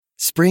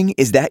Spring,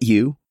 is that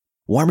you?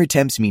 Warmer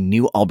temps mean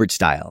new Allbirds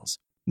styles.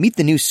 Meet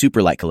the new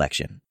Superlight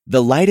collection,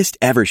 the lightest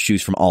ever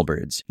shoes from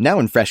Allbirds, now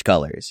in fresh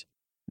colors.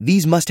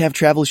 These must-have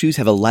travel shoes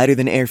have a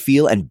lighter-than-air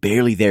feel and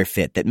barely there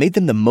fit that made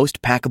them the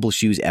most packable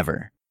shoes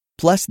ever.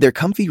 Plus, they're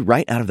comfy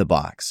right out of the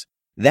box.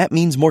 That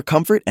means more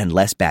comfort and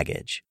less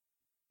baggage.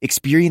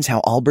 Experience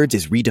how Allbirds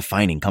is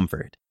redefining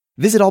comfort.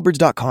 Visit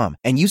allbirds.com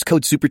and use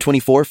code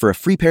SUPER24 for a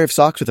free pair of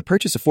socks with a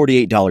purchase of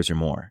 $48 or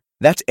more.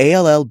 That's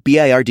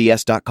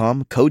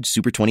ALLBIRDS.com, code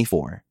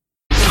SUPER24.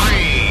 3, 2, 1.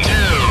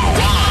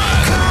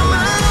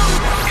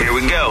 Here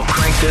we go.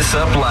 Crank this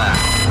up loud.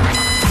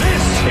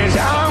 This is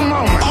our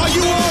moment. Are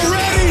you all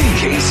ready?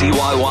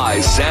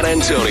 KCYY San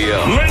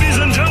Antonio. Ladies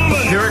and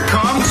gentlemen, here it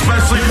comes,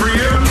 especially for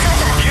you.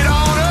 Get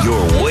on up.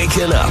 You're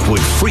waking up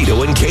with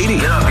Frito and Katy.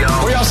 Get up,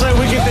 y'all. What y'all say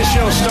we get this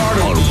show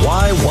started? On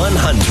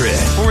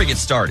Y100. Before we get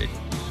started,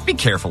 be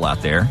careful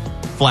out there.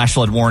 Flash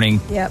flood warning.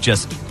 Yep.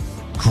 Just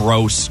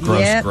gross.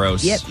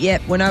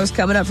 Yep. When I was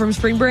coming up from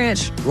Spring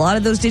Branch, a lot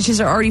of those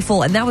ditches are already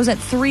full, and that was at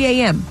 3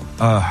 a.m.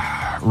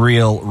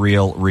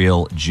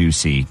 Real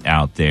juicy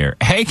out there.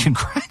 Hey,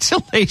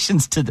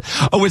 congratulations to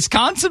a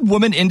Wisconsin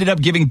woman ended up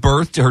giving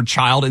birth to her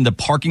child in the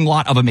parking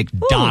lot of a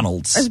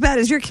McDonald's. Ooh, as bad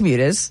as your commute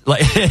is.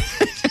 Like,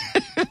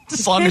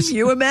 as long as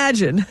you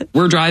imagine.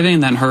 We're driving,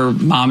 and then her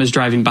mom is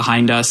driving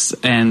behind us,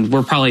 and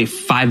we're probably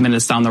 5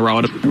 minutes down the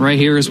road. Right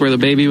here is where the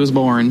baby was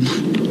born,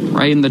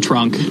 right in the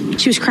trunk.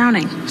 She was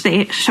crowning.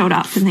 They showed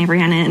up and they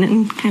ran in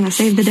and kind of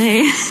saved the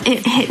day.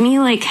 It hit me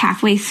like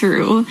halfway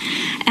through,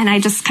 and I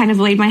just kind of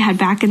laid my head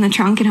back in the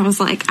trunk, and I was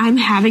like, I'm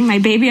having my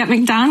baby at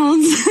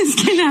McDonald's. This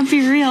cannot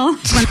be real.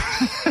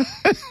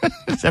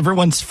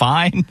 Everyone's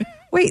fine.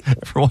 Wait.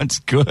 Everyone's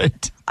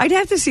good. I'd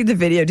have to see the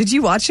video. Did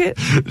you watch it?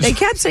 They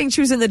kept saying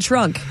she was in the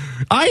trunk.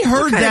 I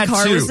heard that too. What kind of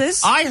car was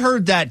this? I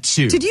heard that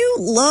too. Did you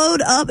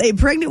load up a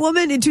pregnant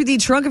woman into the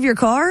trunk of your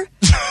car?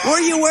 Were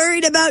you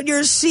worried about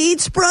your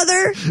seats,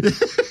 brother?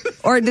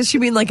 Or does she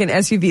mean like an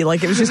SUV?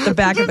 Like it was just the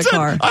back of the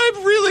car?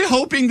 I'm really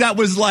hoping that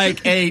was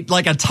like a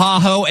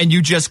Tahoe, and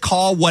you just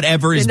call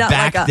whatever is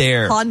back like a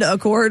there. Honda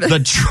Accord.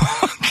 The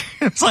trunk.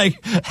 It's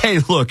like, hey,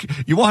 look,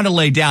 you want to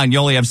lay down, you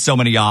only have so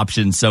many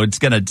options, so it's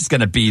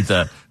gonna be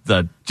the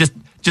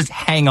just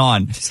hang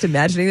on. Just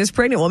imagining this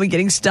pregnant woman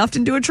getting stuffed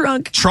into a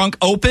trunk. Trunk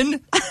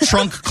open,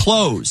 trunk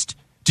closed.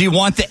 Do you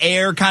want the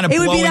air kind of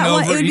blowing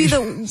over? It would be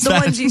the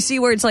ones you see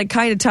where it's like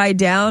kind of tied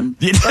down,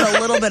 but a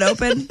little bit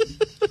open.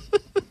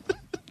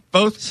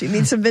 Both. She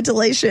needs some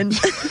ventilation.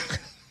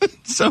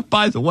 So,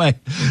 by the way,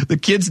 the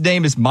kid's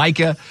name is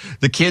Micah.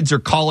 The kids are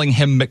calling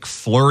him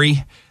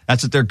McFlurry.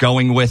 That's what they're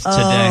going with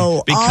today.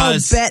 Oh,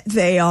 because, I'll bet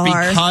they are.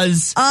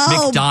 Because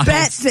McDonald's. I'll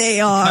bet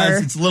they are.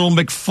 Because it's little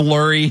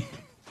McFlurry.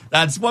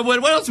 That's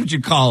what else would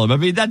you call him? I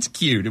mean, that's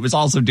cute. It was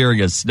also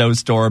during a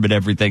snowstorm and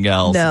everything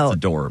else. No, it's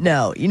adorable.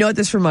 No, you know what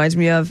this reminds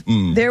me of?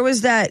 There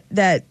was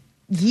that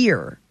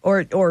year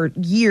or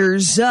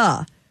years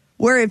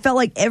where it felt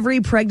like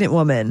every pregnant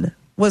woman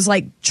was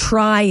like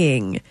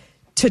trying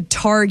to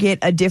target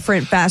a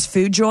different fast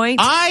food joint.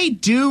 I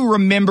do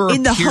remember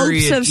in the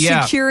hopes of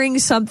securing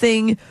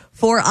something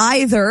for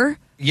either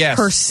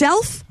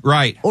herself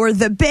or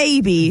the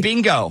baby.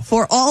 Bingo.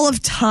 For all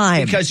of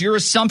time. Because your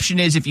assumption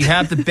is if you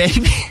have the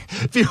baby,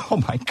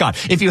 oh my God,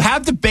 if you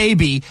have the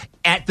baby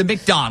at the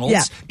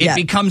McDonald's, it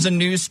becomes a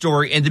news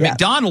story, and the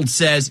McDonald's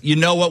says, you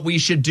know what we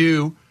should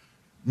do?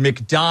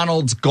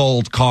 McDonald's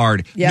Gold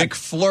Card.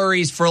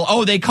 McFlurries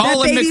for... they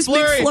call him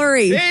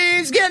McFlurry.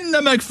 He's getting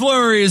the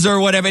McFlurries or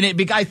whatever.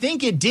 And I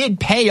think it did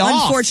pay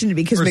off. Unfortunate,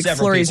 because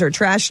McFlurries are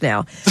trash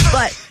now.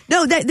 But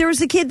no, there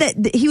was a kid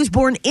that he was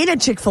born in a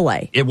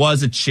Chick-fil-A. It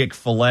was a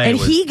Chick-fil-A. And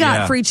he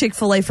got free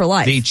Chick-fil-A for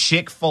life. The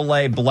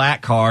Chick-fil-A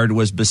black card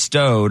was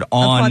bestowed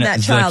on that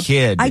the child.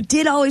 kid. I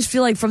did always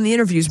feel like from the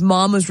interviews,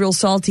 Mom was real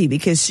salty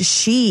because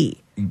she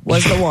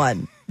was the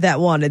one that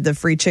wanted the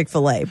free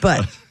Chick-fil-A.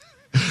 But...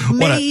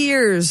 many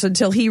years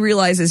until he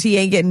realizes he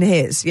ain't getting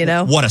his, you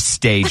know? What a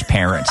stage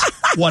parent.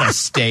 What a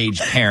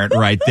stage parent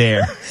right there.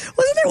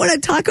 Wasn't there one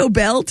at Taco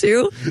Bell,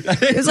 too?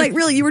 It was like,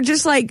 really, you were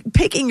just like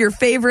picking your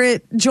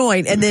favorite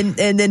joint and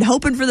then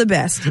hoping for the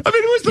best. I mean,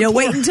 it was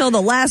wait until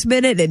the last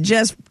minute and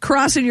just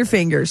crossing your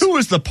fingers. Who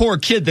was the poor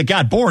kid that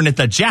got born at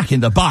the Jack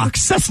in the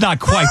Box? That's not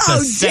quite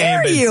the same.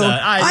 How dare you?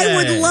 I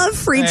would love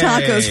free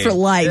tacos for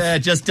life. It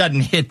just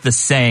doesn't hit the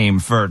same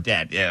for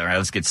that. Yeah, all right,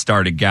 let's get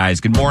started,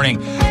 guys. Good morning,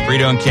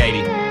 Frito and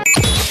Katy.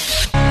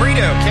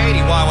 Frito, Katy,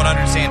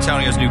 Y100, San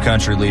Antonio's new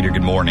country leader.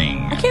 Good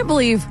morning. I can't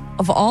believe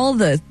of all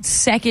the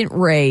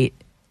second-rate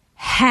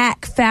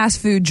hack fast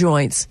food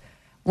joints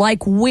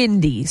like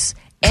Wendy's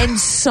and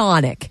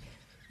Sonic,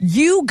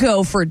 you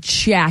go for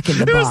Jack in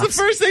the Box. It was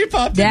the first thing that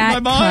popped into my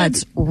mind. That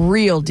cuts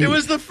real deep. It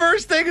was the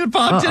first thing that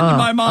popped into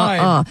my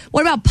mind.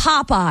 What about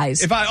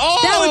Popeyes?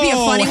 That would be a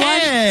funny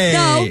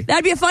one. No,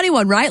 that'd be a funny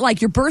one, right?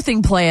 Like your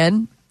birthing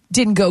plan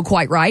didn't go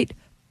quite right.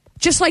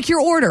 Just like your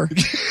order.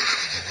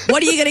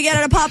 What are you going to get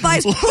out of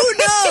Popeyes?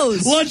 Who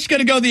knows? Lunch going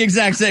to go the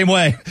exact same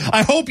way.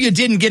 I hope you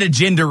didn't get a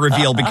gender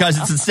reveal because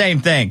it's the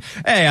same thing.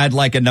 Hey, I'd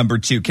like a number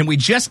 2. Can we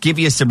just give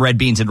you some red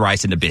beans and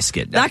rice and a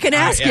biscuit? Not going to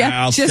ask you.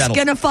 Just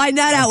going to find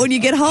that out when you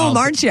get home,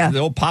 aren't you? The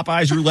old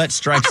Popeyes roulette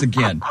strikes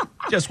again.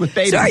 Just with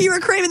baby. Sorry, you were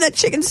craving that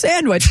chicken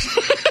sandwich.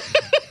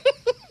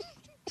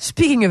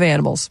 Speaking of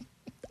animals,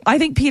 I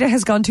think PETA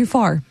has gone too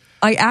far.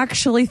 I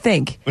actually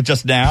think but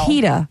just now?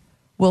 PETA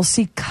will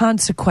see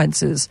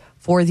consequences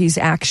for these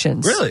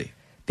actions. Really?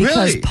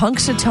 Because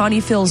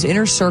Punxsutawney Phil's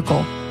inner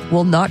circle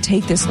will not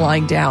take this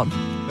lying down.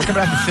 They're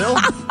coming after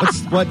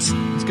Phil? What's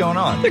going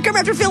on? They're coming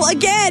after Phil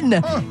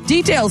again.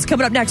 Details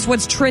coming up next.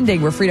 What's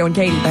trending with Frito and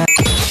Katy?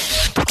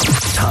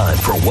 Time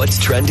for What's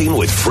Trending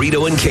with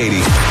Frito and Katy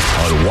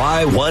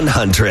on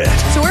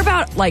Y100. So we're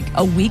about like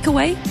a week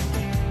away.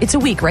 It's a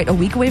week, right? A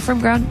week away from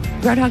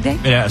Groundhog Day?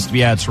 Yeah,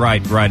 it's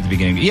right at the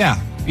beginning. Yeah,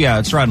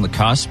 it's right on the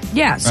cusp.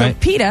 Yeah, so right?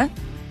 PETA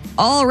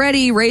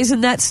already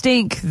raising that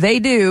stink they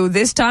do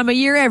this time of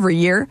year every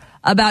year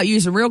about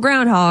using real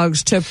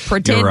groundhogs to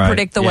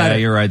predict the weather. Yeah,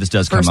 you're right. This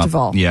does come up. First of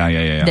all,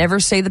 yeah. Never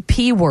say the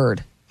P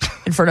word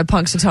in front of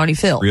Punxsutawney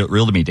Phil.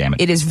 Real to me, damn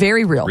it. It is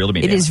very real. Real to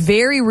me, it is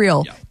very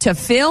real to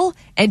Phil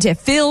and to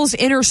Phil's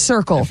inner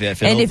circle.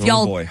 And if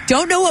y'all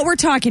don't know what we're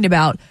talking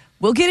about,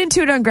 we'll get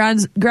into it on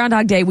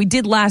Groundhog Day. We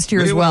did last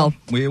year as well.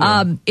 We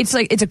will. It's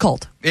a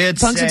cult.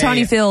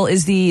 Punxsutawney Phil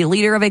is the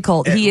leader of a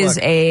cult. He is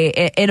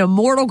an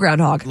immortal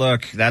groundhog.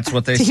 Look, that's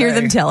what they say. To hear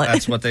them tell it.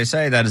 That's what they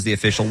say. That is the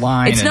official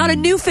line. It's not a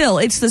new Phil.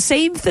 It's the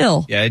same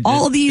Phil. Yeah,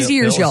 all these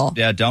years, y'all.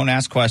 Yeah, don't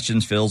ask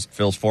questions. Phil's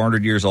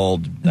 400 years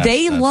old.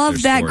 They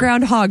love that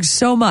groundhog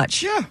so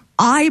much. Yeah.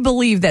 I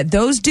believe that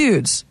those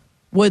dudes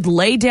would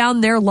lay down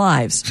their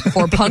lives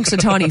for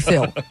Punxsutawney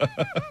Phil.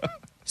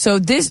 So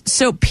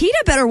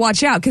PETA better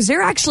watch out because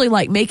they're actually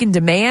like making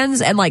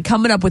demands and like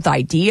coming up with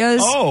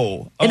ideas.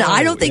 And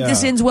I don't think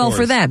this ends well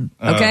for them.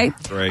 Okay.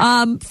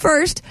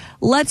 First,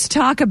 let's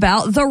talk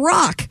about The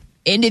Rock.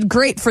 Ended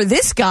great for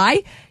this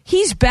guy.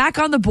 He's back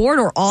on the board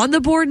or on the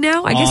board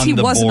now. I guess he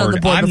wasn't on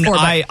the board before.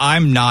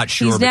 I'm not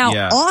sure. He's now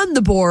on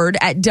the board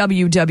at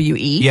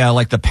WWE. Yeah,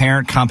 like the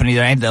parent company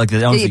that owns the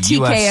TKO,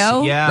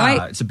 UFC. Yeah,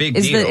 right? It's a big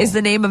deal. Is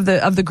the name of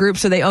the group,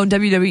 so they own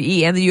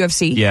WWE and the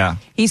UFC. Yeah.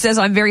 He says,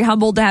 I'm very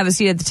humbled to have a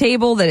seat at the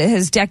table that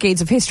has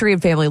decades of history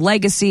and family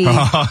legacy,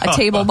 a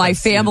table my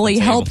family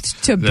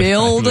helped to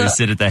build. They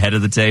sit at the head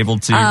of the table,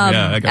 too.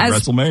 I got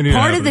WrestleMania.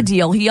 Part of the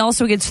deal, he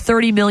also gets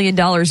 $30 million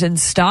in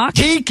stock.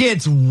 He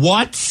gets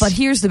what? But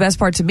here's the best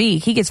part to me.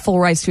 He gets full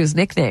rights to his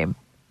nickname.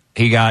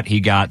 He got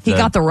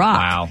The Rock.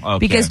 Wow. Okay.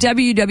 Because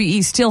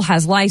WWE still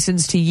has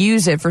license to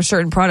use it for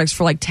certain products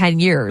for like 10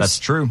 years. That's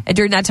true. And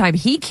during that time,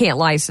 he can't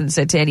license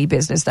it to any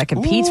business that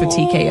competes with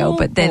TKO.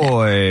 But then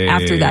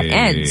after that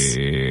ends,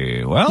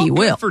 he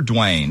will. For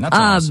Dwayne. That's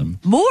awesome.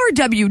 More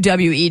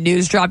WWE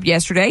news dropped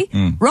yesterday.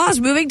 Raw's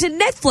moving to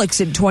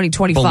Netflix in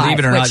 2025. Believe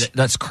it or not,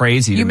 that's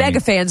crazy. You mega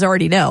fans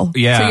already know.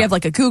 Yeah. So you have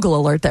like a Google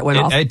alert that went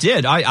off. It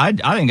did. I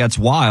think that's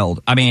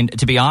wild. I mean,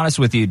 to be honest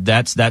with you,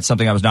 that's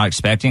something I was not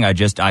expecting.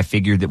 I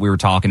figured that we were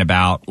talking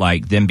about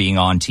like them being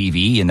on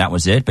TV and that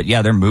was it. But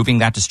yeah, they're moving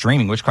that to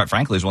streaming, which quite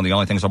frankly is one of the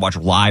only things I watch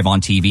live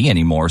on TV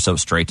anymore. So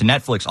straight to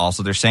Netflix.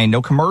 Also, they're saying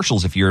no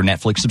commercials if you're a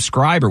Netflix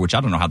subscriber, which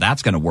I don't know how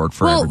that's going to work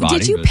for everybody.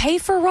 Did you pay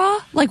for Raw?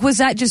 Like, was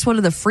that just one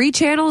of the free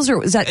channels or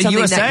was that something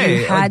USA, that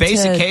you had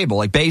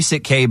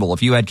basic cable.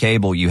 If you had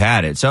cable, you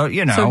had it. So,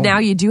 So now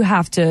you do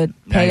have to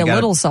pay a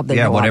little something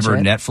to watch whatever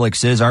it.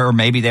 Netflix is, or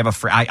maybe they have a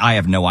free. I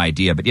have no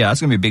idea. But yeah, that's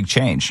going to be a big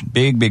change.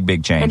 Big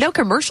change. And no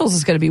commercials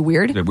is going to be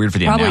weird. They're weird for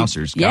the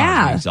announcers. God,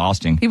 yeah.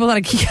 Exhausting. People got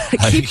to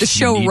keep the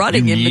show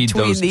running in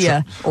between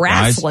the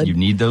wrestling. Guys, you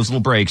need those little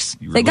breaks.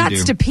 They got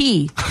to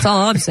pee. That's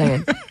all I'm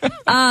saying.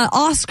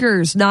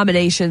 Oscars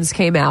nominations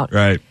came out.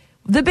 Right.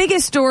 The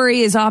biggest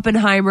story is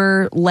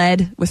Oppenheimer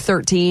led with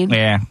 13.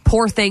 Yeah.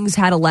 Poor Things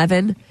had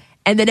 11.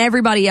 And then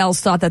everybody else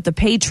thought that the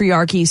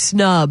patriarchy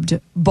snubbed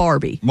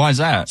Barbie. Why is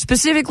that?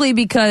 Specifically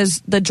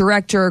because the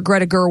director,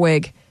 Greta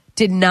Gerwig,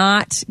 did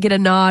not get a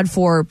nod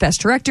for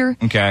Best Director.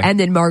 Okay. And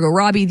then Margot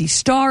Robbie, the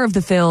star of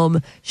the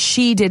film,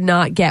 she did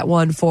not get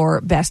one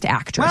for Best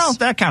Actress. Well,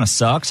 that kind of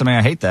sucks. I mean,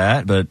 I hate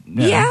that, but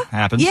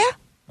happens. Yeah.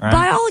 Right.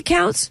 By all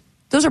accounts,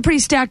 those are pretty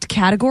stacked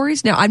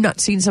categories. Now, I've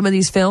not seen some of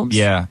these films.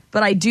 Yeah.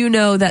 But I do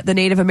know that the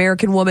Native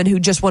American woman who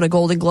just won a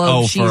Golden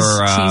Globe,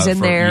 she's in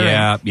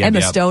there.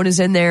 Emma Stone is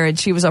in there, and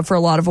she was up for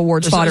a lot of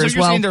awards fodder as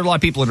well. Saying there are a lot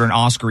of people that are in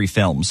Oscar-y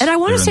films. And I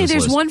want to say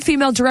there's one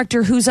female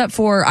director who's up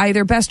for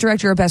either Best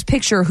Director or Best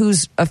Picture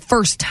who's a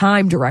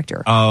first-time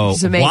director. Oh,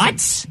 it's amazing.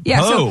 what?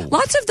 Yeah, so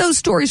lots of those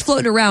stories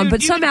floating around,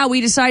 but somehow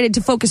we decided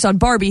to focus on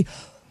Barbie.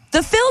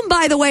 The film,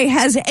 by the way,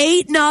 has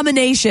 8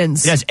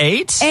 nominations. It has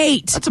 8?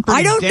 8. That's a pretty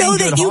I don't know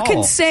that you haul.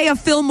 can say a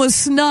film was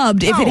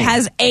snubbed if it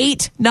has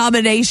 8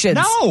 nominations.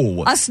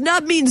 No. A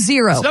snub means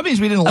 0. Snub means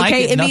we didn't like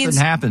it. Nothing means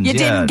happened. You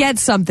didn't get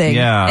something.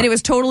 Yeah. And it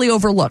was totally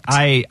overlooked.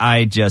 that's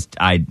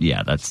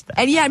that.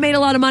 And yeah, it made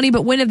a lot of money,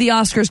 but when have the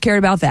Oscars cared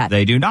about that?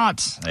 They do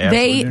not.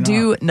 They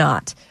do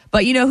not.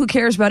 But you know who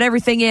cares about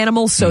everything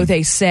animal? So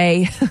they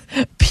say,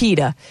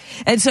 PETA.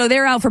 And so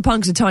they're out for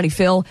Punxsutawney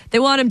Phil. They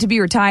want him to be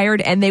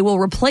retired, and they will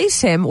replace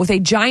him with a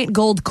giant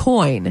gold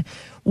coin,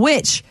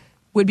 which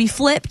would be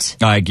flipped.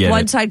 I get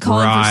one it. side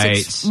calling for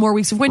 6 more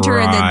weeks of winter,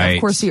 and then,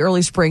 of course, the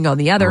early spring on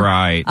the other.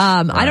 Right.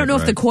 I don't know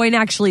if the coin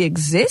actually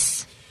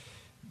exists.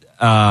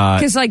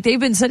 Because, they've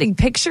been sending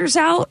pictures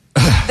out.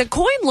 The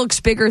coin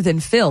looks bigger than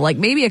Phil, like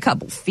maybe a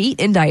couple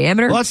feet in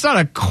diameter. Well, it's not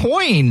a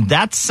coin.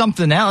 That's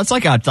something else.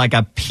 It's like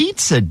a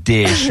pizza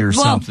dish or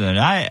something.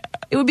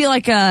 It would be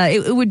like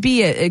it would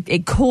be a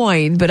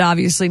coin, but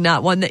obviously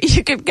not one that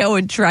you could go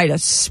and try to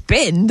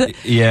spend.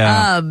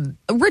 Yeah.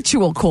 A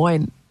ritual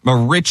coin. A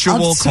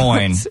ritual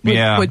coin.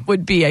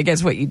 Would be, I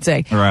guess, what you'd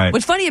say. Right.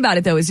 What's funny about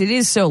it, though, is it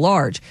is so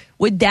large.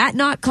 Would that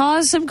not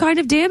cause some kind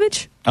of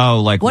damage?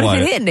 Oh, like what? What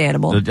if it hit an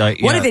animal? What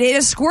if it hit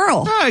a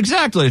squirrel? Oh,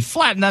 exactly.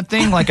 Flatten that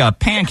thing like a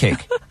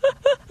pancake.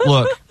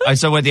 Look,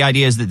 so what the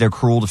idea is that they're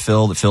cruel to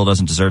Phil, that Phil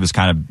doesn't deserve this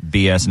kind of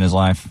BS in his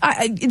life?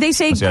 They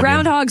say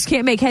groundhogs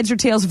can't make heads or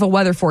tails of a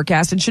weather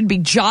forecast and shouldn't be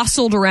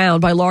jostled around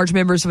by large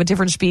members of a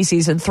different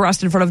species and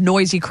thrust in front of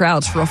noisy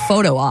crowds for a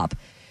photo op.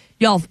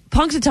 Y'all,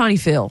 Punxsutawney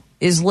Phil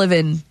is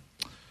living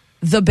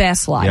the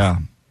best life. Yeah.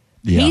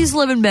 He's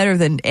living better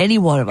than any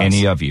one of us.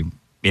 Any of you.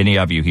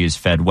 He is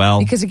fed well.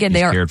 Because, again,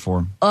 they are cared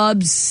for.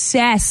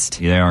 Obsessed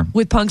They are.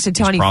 with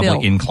Punxsutawney Phil.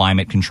 Probably in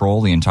climate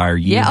control the entire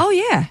year. Yeah. Oh,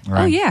 yeah.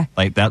 Right. Oh, yeah.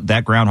 Like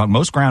that groundhog.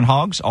 Most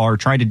groundhogs are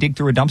trying to dig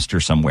through a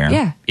dumpster somewhere.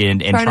 Yeah.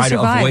 And try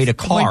to avoid a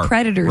car. Avoid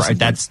predators. Right.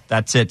 That's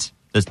it.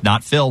 That's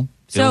not Phil.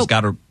 Phil's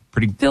got a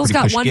pretty Phil's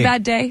got one gig.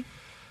 bad day.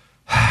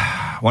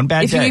 One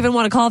bad day. If you even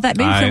want to call it that,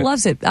 maybe Phil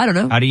loves it. I don't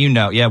know. How do you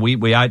know? Yeah,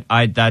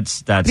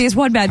 that's. He has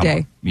one bad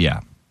day.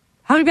 Yeah.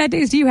 How many bad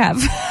days do you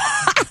have?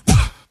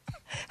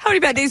 How many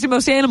bad days do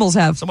most animals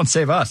have? Someone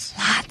save us.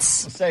 Lots.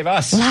 Save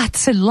us.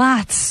 Lots and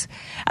lots.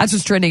 That's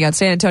what's trending on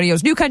San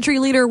Antonio's new country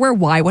leader. We're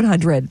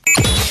Y100.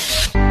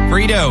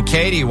 Frito,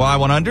 Katy,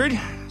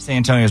 Y100. San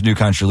Antonio's new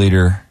country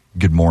leader.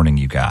 Good morning,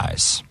 you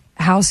guys.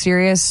 How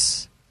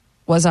serious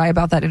was I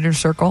about that inner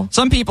circle?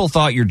 Some people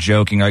thought you're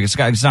joking. Like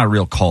it's not a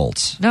real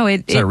cult. No,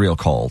 it's not a real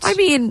cult. I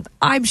mean,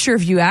 I'm sure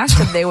if you asked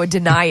them, they would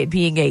deny it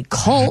being a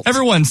cult.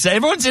 Everyone's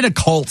in a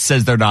cult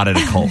says they're not in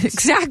a cult.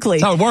 Exactly.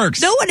 That's how it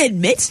works. No one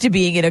admits to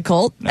being in a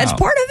cult. No. That's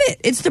part of it.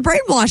 It's the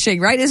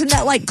brainwashing, right? Isn't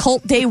that like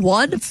cult day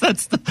one?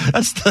 That's the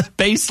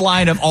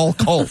baseline of all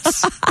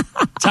cults.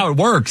 That's how it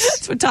works.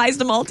 That's what ties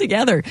them all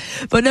together.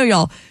 But no,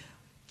 y'all,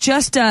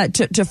 just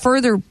to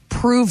further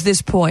prove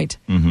this point,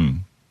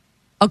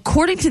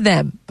 according to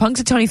them,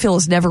 Punxsutawney Phil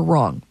is never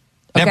wrong.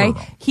 Okay? Never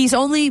wrong. He's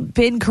only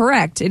been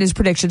correct in his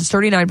predictions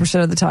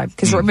 39% of the time.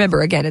 Because remember,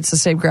 again, it's the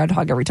same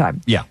groundhog every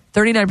time. Yeah.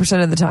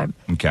 39% of the time.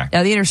 Okay.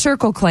 Now, the inner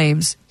circle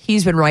claims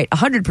he's been right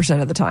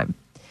 100% of the time.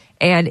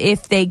 And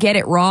if they get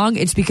it wrong,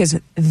 it's because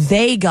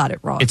they got it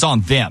wrong. It's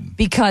on them.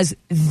 Because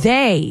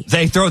they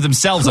throw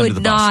themselves under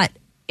the bus. Could not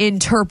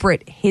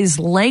interpret his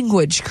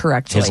language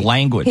correctly.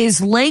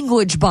 His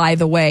language, by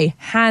the way,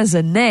 has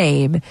a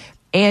name,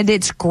 and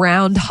it's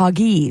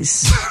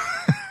groundhogese.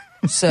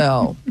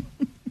 So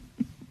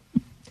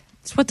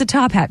it's what the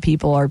Top Hat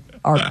people are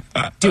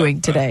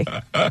doing today.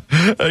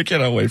 I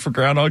cannot wait for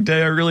Groundhog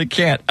Day. I really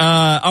can't.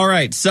 All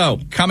right, so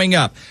coming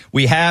up,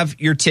 we have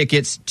your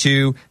tickets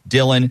to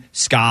Dylan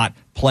Scott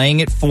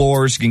playing at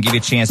Floors. You can give you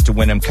a chance to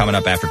win them coming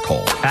up after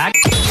Cole.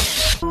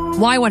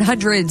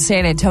 Y100,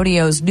 San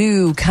Antonio's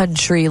new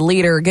country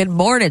leader. Good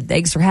morning.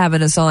 Thanks for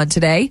having us on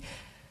today.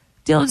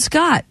 Dylan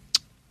Scott.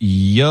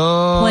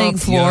 Playing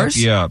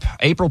Floors. Yup.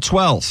 April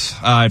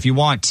 12th. If you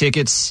want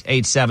tickets,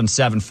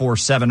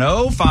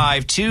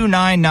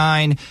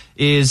 877-470-5299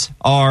 is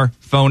our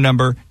phone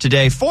number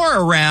today for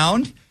a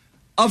round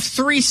of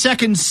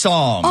 3-second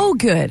song. Oh,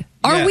 good.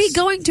 Are we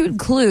going to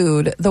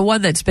include the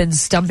one that's been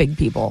stumping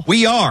people?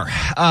 We are.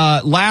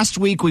 Last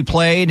week we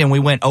played and we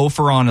went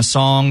over on a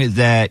song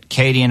that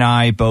Katy and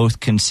I both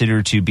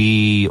consider to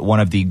be one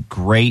of the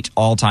great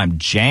all-time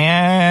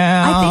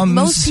jams. I think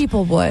most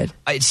people would.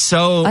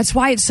 That's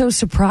why it's so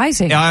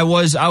surprising. I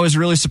was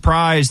really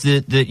surprised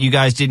that you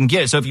guys didn't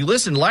get it. So if you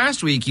listened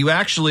last week, you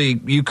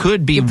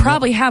could be. You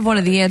probably have one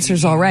of the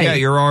answers already. Yeah,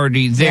 you're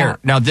already there. Yeah.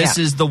 Now this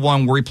is the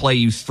one where we play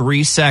you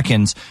 3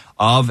 seconds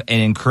of an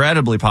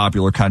incredibly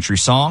popular country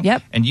song.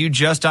 Yep. And you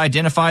just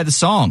identify the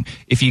song.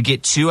 If you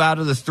get 2 out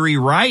of the 3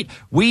 right,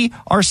 we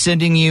are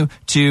sending you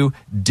to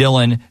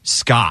Dylan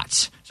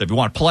Scott. So if you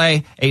want to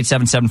play,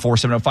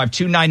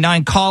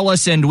 877-470-5299, call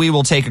us and we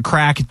will take a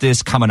crack at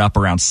this coming up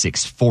around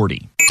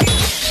 6:40.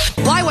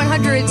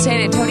 Y100, San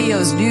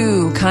Antonio's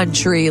new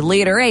country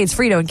leader. Hey, it's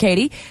Frito and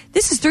Katy.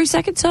 This is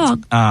 3-second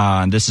song.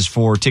 And this is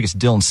for tickets to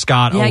Dylan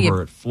Scott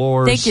over at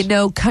Floors. Think you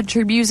know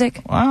country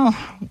music? Well,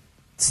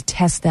 let's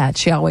test that,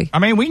 shall we? I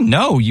mean, we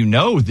know you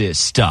know this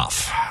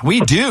stuff.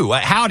 We do.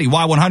 Howdy,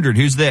 Y100.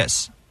 Who's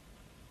this?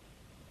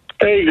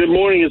 Hey, good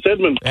morning. It's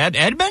Edmund.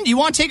 Edmund, you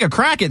want to take a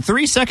crack at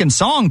 3-second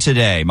song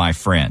today, my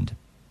friend?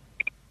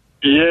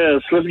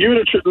 Yes, let's give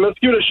it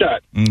a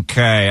shot.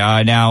 Okay.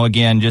 Now,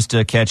 again, just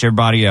to catch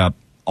everybody up,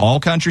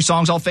 all country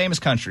songs, all famous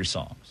country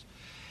songs.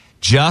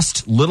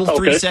 Just little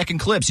 3-second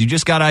clips. You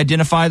just got to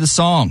identify the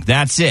song.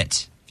 That's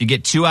it. If you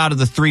get 2 out of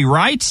the 3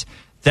 right,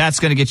 that's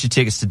going to get you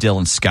tickets to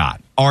Dylan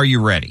Scott. Are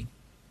you ready?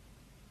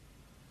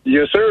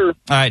 Yes, sir. All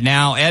right,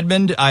 now,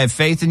 Edmund, I have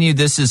faith in you.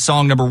 This is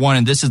song number 1,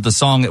 and this is the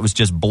song that was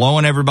just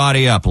blowing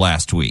everybody up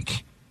last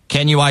week.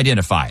 Can you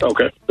identify it?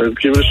 Okay, let's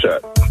give it a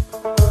shot.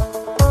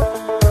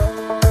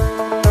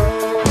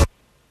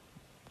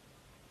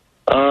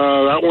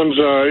 That one's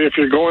If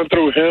You're Going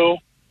Through Hell.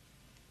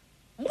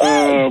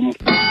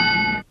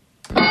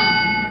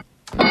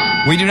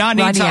 We do not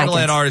need Rodney title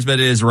and Atkins. artist, but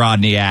it is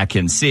Rodney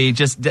Atkins. See,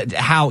 just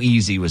how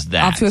easy was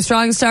that? Off to a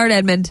strong start,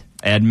 Edmund.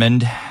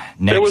 Edmund,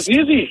 next. It was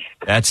easy.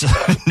 That's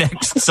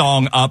next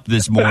song up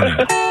this morning.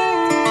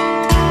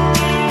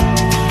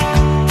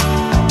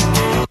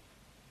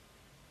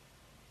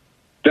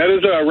 That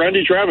is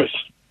Randy Travis.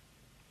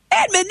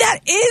 Edmund,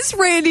 that is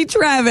Randy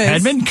Travis.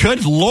 Edmund,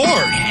 good Lord.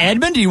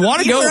 Edmund, do you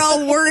want to You go? were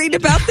all worried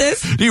about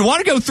this. Do you want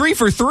to go 3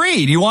 for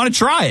 3? Do you want to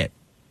try it?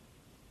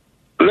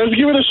 Let's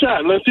give it a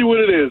shot. Let's see what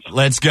it is.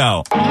 Let's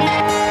go.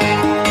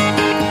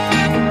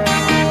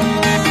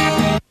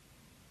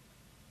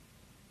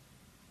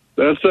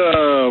 That's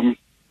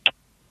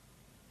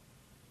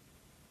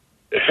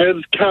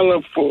Heads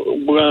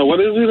California.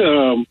 What is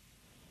it?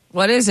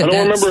 What is it? I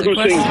don't That's remember the who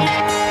question. sings.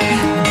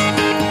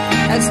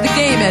 That's the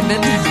game,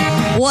 Edmund.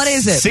 What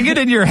is it? Sing it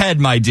in your head,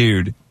 my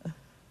dude.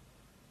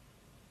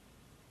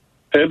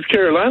 Heads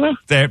Carolina.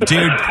 There,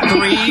 dude,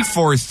 3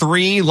 for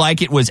 3,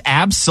 like it was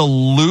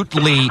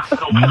absolutely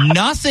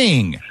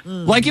nothing.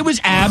 Like it was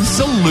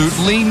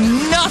absolutely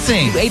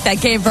nothing. You ate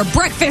that game for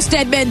breakfast,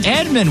 Edmund.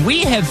 Edmund,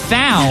 we have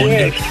found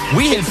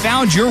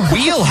your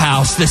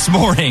wheelhouse this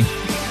morning.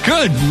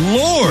 Good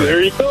Lord.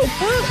 There you go.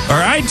 All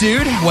right,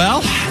 dude.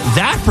 Well,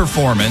 that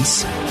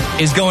performance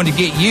is going to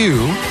get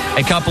you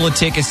a couple of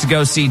tickets to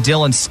go see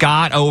Dylan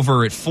Scott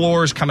over at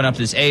Floors coming up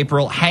this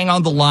April. Hang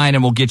on the line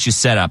and we'll get you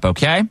set up,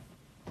 okay?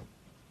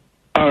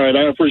 All right,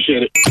 I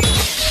appreciate it.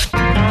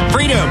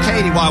 Frito and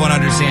Katy,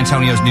 Y100, San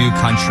Antonio's new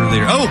country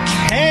leader.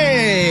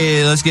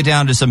 Okay, let's get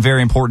down to some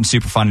very important,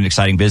 super fun, and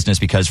exciting business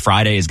because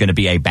Friday is going to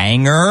be a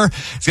banger.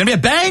 It's going to be a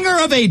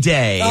banger of a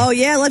day. Oh,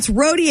 yeah, let's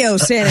rodeo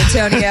San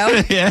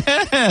Antonio.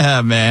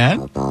 Yeah,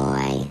 man.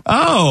 Cowboy.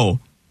 Oh.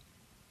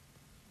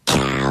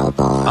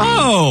 Cowboy.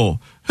 Oh.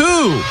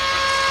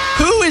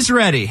 Who is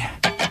ready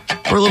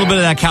for a little bit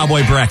of that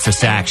cowboy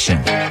breakfast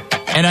action?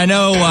 And I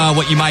know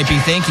what you might be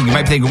thinking. You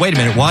might be thinking, wait a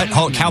minute, what?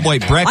 Cowboy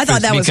breakfast? I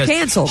thought that was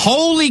canceled.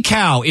 Holy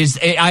cow.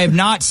 I have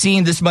not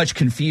seen this much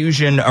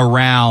confusion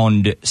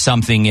around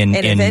something in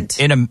a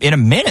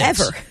minute.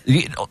 Ever.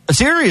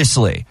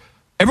 Seriously.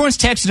 Everyone's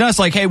texting us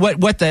like, hey,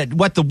 what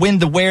the when,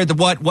 the where, the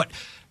what.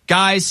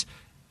 Guys,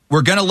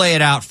 we're going to lay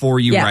it out for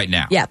you right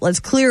now. Yeah, let's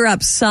clear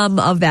up some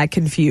of that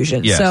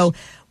confusion. Yes. So,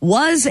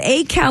 was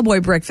a cowboy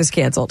breakfast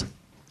canceled?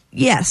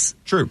 Yes.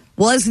 True.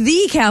 Was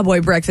the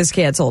cowboy breakfast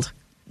canceled?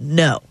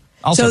 No.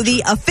 Also so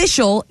the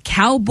official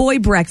Cowboy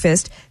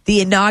Breakfast,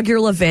 the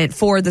inaugural event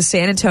for the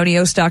San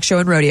Antonio Stock Show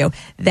and Rodeo,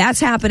 that's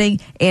happening,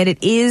 and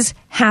it is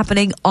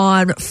happening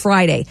on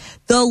Friday.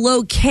 The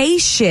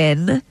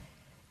location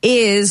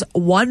is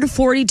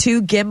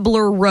 142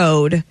 Gimbler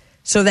Road,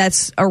 so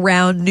that's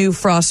around New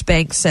Frost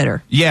Bank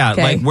Center. Yeah,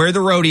 okay? like where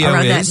the rodeo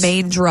around is. that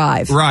main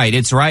drive. Right,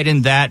 it's right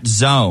in that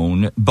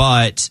zone,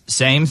 but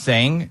same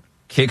thing,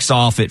 kicks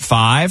off at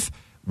 5.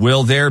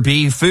 Will there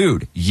be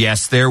food?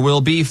 Yes, there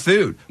will be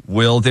food.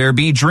 Will there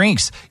be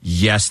drinks?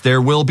 Yes,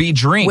 there will be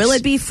drinks. Will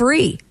it be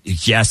free?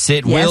 Yes,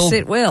 it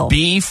will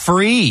be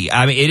free.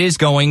 I mean, it is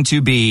going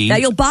to be. Now,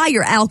 you'll buy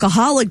your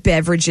alcoholic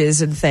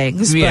beverages and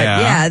things,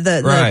 Yeah,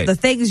 but the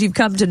things you've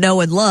come to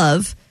know and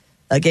love,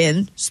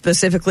 again,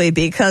 specifically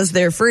because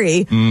they're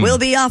free, will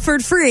be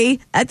offered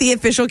free at the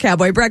official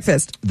Cowboy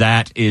Breakfast.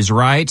 That is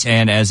right.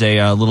 And as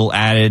a little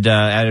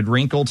added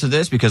wrinkle to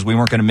this, because we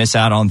weren't going to miss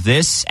out on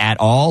this at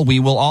all,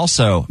 we will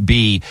also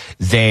be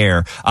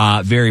there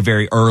very,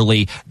 very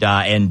early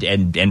and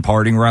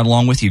partying right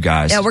along with you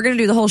guys. Yeah, we're going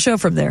to do the whole show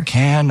from there.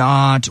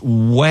 Cannot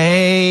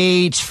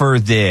wait for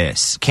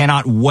this.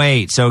 Cannot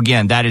wait. So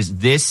again, that is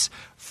this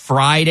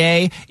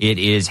Friday. It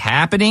is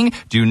happening.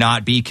 Do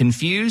not be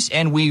confused,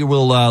 and we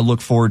will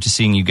look forward to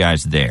seeing you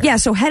guys there. Yeah,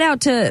 so head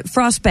out to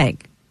Frost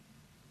Bank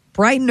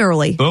bright and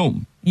early.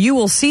 Boom. You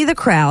will see the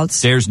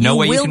crowds. There's no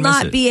way you will can miss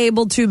not it. be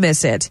able to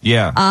miss it.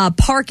 Yeah.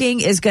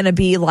 Parking is going to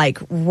be like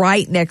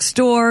right next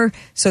door,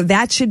 so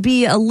that should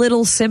be a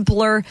little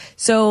simpler.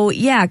 So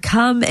yeah,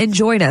 come and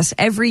join us.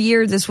 Every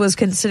year this was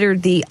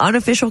considered the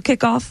unofficial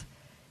kickoff,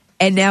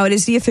 and now it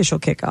is the official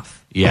kickoff.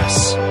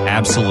 Yes,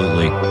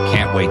 absolutely.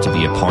 Can't wait to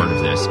be a part of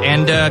this.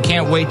 And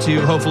can't wait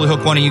to hopefully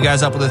hook one of you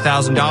guys up with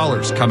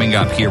 $1,000 coming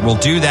up here. We'll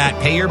do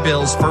that. Pay your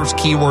bills. First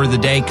keyword of the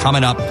day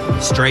coming up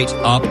straight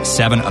up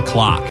 7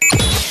 o'clock.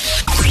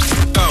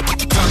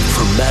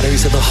 For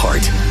matters of the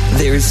heart,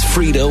 there's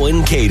Frito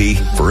and Katy.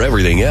 For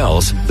everything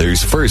else,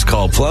 there's First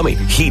Call Plumbing,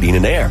 Heating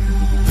and Air.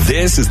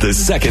 This is the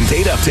second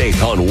date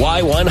update on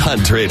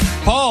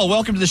Y100. Paul,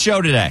 welcome to the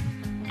show today.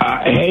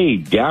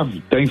 Hey, yeah,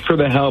 thanks for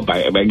the help.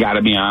 I got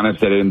to be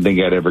honest, I didn't think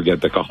I'd ever get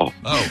the call.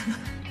 Oh.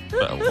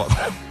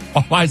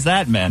 Why is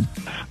that, man?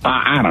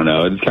 I don't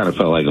know. It just kind of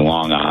felt like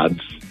long odds.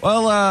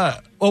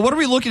 Well, what are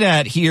we looking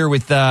at here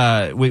with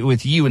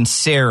you and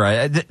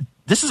Sarah?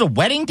 This is a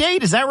wedding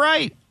date, is that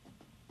right?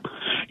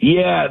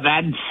 Yeah,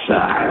 that's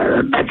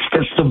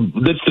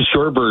the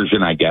short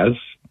version, I guess.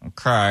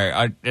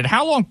 Okay. And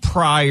how long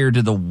prior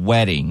to the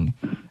wedding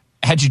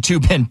had you two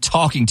been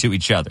talking to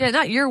each other? Yeah,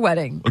 not your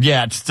wedding.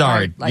 Yeah,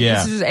 sorry. Like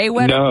yeah. this is a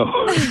wedding?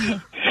 No.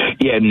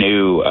 Yeah,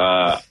 new.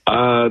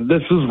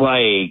 This is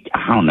like,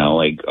 I don't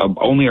know,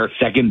 only our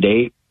second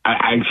date.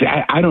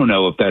 I don't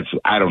know if that's,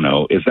 I don't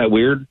know. Is that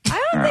weird?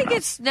 I don't think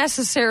it's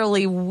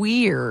necessarily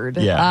weird.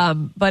 Yeah.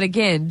 But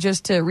again,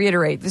 just to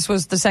reiterate, this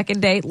was the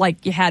second date.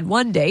 Like you had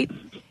one date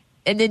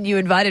and then you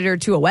invited her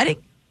to a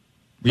wedding?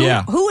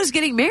 Yeah. Who was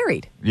getting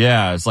married?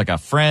 Yeah, it's like a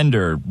friend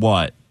or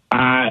what?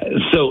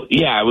 So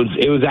yeah,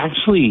 it was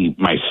actually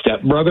my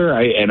stepbrother.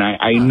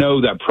 I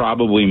know that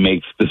probably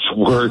makes this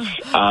worse.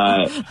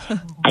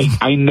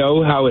 I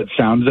know how it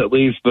sounds at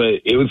least,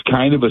 but it was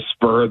kind of a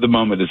spur of the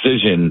moment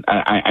decision.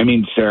 I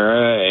mean,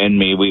 Sarah and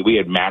me, we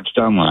had matched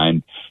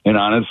online, and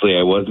honestly,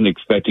 I wasn't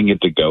expecting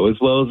it to go as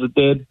well as it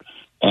did,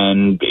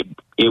 and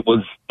it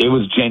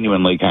was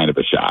genuinely kind of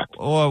a shock.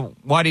 Well,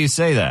 why do you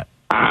say that?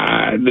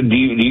 Do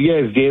you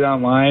guys date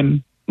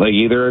online? Like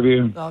either of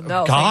you? Oh,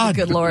 no. God, Thank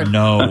you, good Lord.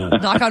 No.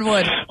 Knock on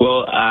wood.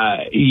 Well,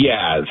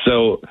 yeah.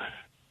 So,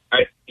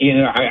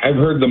 I've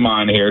heard them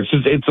on here.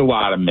 It's a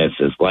lot of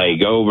misses,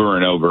 like over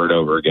and over and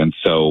over again.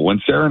 So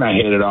when Sarah and I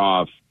hit it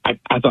off,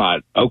 I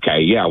thought,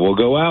 okay, yeah, we'll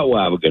go out.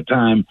 We'll have a good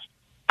time.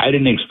 I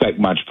didn't expect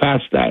much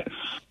past that.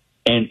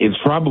 And it's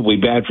probably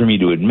bad for me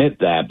to admit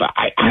that, but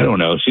I don't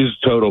know. She's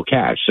total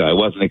catch, so I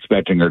wasn't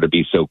expecting her to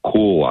be so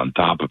cool on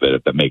top of it,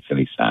 if that makes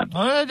any sense.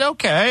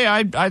 Okay,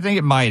 I think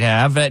it might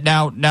have.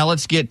 Now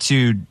let's get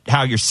to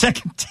how your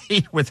second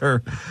date with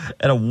her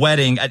at a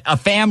wedding, a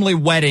family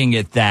wedding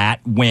at that,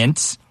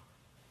 went.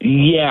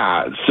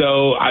 Yeah,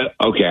 so I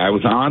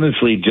was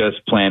honestly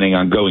just planning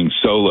on going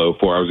solo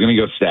I was going to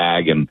go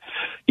stag, and,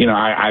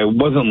 I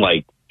wasn't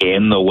like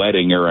in the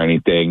wedding or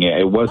anything.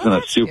 It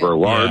wasn't a super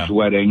large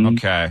wedding.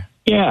 Okay.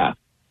 Yeah.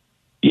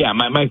 Yeah,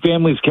 my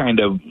family's kind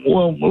of,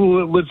 well,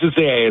 let's just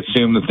say I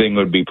assumed the thing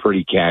would be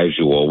pretty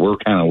casual. We're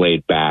kind of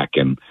laid back,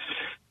 and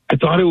I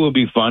thought it would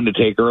be fun to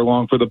take her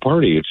along for the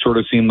party. It sort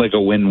of seemed like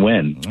a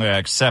win-win. Yeah,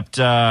 except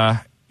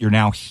you're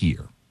now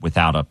here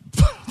without a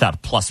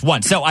plus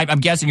one. So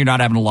I'm guessing you're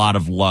not having a lot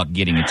of luck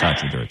getting in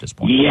touch with her at this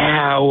point.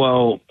 Yeah,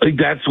 well,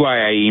 that's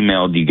why I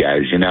emailed you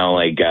guys,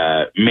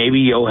 maybe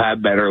you'll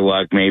have better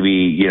luck.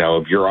 Maybe,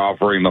 if you're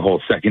offering the whole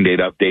second date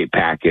update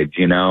package,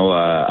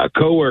 a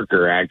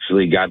coworker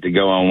actually got to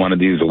go on one of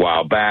these a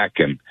while back,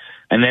 and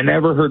I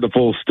never heard the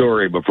full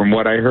story, but from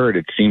what I heard,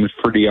 it seems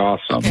pretty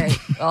awesome. Okay,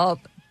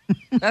 well,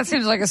 that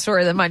seems like a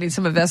story that might need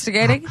some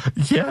investigating.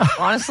 Yeah.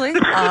 Honestly.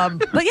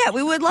 But yeah,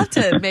 we would love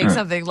to make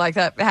something like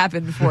that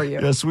happen for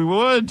you. Yes, we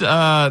would.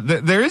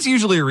 There is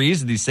usually a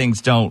reason these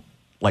things don't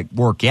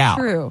work out.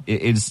 True.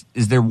 Is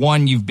there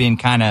one you've been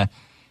kind of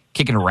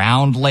kicking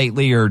around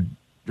lately, or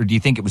do you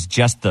think it was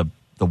just the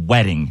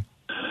wedding?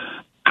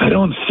 I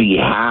don't see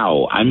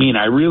how. I mean,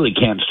 I really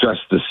can't stress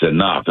this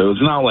enough. It was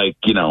not like,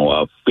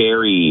 a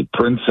fairy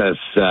princess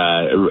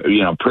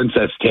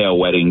tale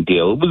wedding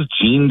deal. It was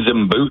jeans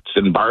and boots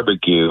and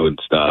barbecue and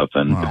stuff.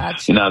 And,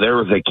 there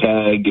was a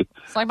keg.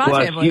 It's like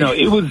my family.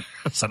 It was.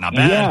 So not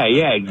bad.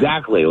 Yeah,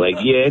 exactly.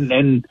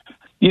 And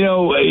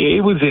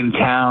it was in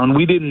town.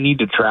 We didn't need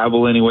to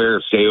travel anywhere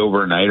or stay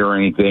overnight or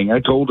anything. I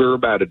told her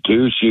about it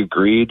too. She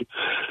agreed.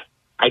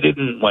 I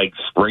didn't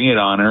spring it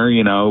on her,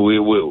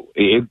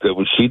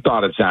 she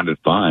thought it sounded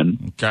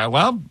fun. Okay,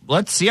 well,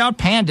 let's see how it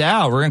panned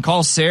out. We're going to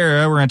call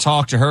Sarah. We're going to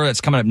talk to her.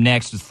 That's coming up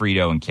next with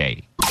Frito and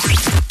Katy.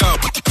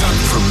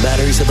 For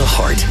matters of the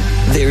heart,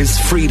 there's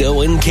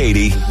Frito and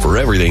Katy. For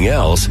everything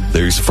else,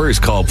 there's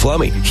First Call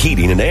Plumbing,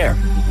 Heating and Air.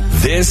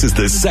 This is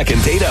the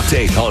second date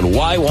update on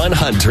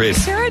Y100.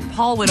 Sarah and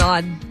Paul went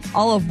on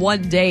all of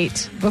one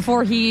date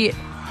before he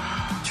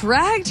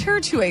dragged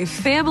her to a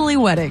family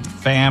wedding.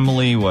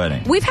 Family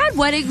wedding. We've had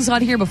weddings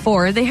on here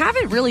before, and they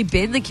haven't really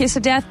been the kiss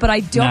of death, but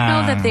I don't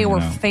know that they were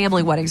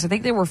family weddings. I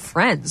think they were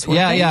friends.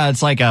 Yeah,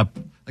 it's like a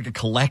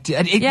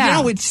collective.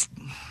 It's,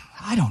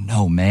 I don't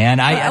know, man.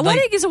 A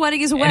wedding is a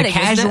wedding is a wedding.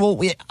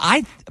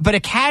 But a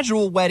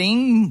casual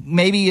wedding,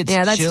 maybe it's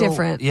that's chill.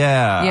 different.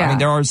 Yeah, I mean,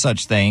 there are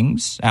such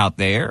things out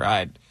there.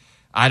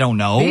 I don't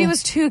know. Maybe it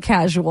was too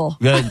casual.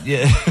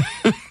 Yeah.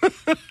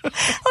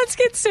 Let's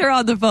get Sarah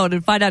on the phone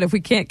and find out if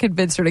we can't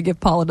convince her to give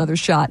Paul another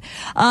shot.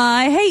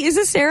 Hey, is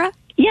this Sarah?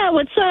 Yeah,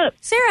 what's up?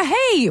 Sarah,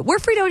 hey, we're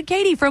Frito and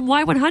Katy from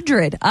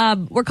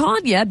Y100. We're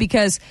calling you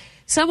because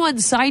someone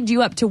signed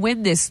you up to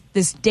win this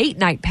date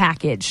night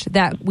package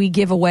that we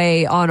give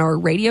away on our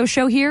radio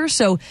show here.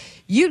 So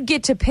you'd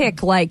get to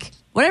pick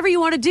whatever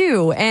you want to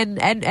do,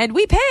 and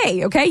we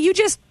pay. Okay, you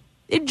just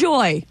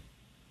enjoy.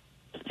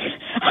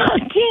 Oh,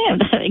 damn.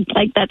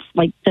 That's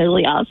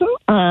totally awesome.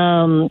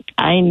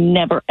 I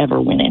never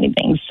ever win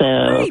anything,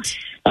 so Great.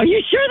 Are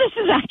you sure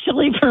this is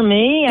actually for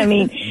me? I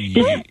mean,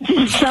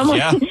 did someone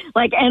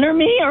enter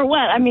me or what?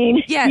 I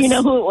mean, yes. You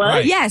know who it was?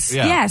 Right.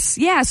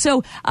 Yes.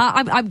 So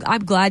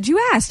I'm glad you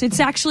asked.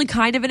 It's actually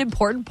kind of an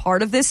important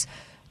part of this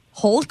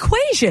whole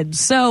equation.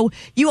 So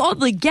you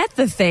only get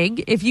the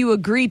thing if you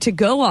agree to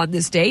go on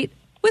this date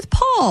with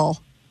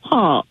Paul.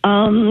 Paul,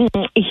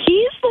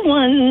 he's the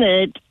one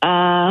that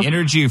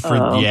entered you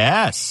for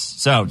yes.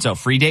 So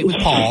free date with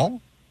Paul.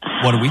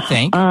 What do we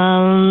think?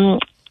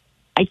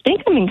 I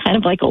think I'm in kind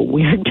of like a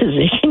weird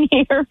position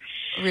here.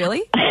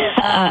 Really?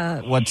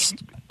 What's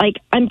like?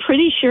 I'm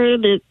pretty sure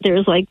that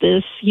there's like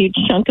this huge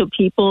chunk of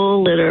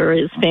people that are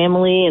his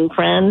family and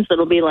friends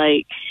that'll be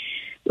like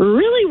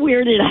really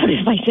weirded out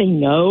if I say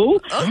no.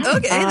 Oh,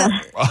 okay,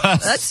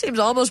 that seems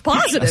almost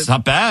positive. That's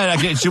not bad.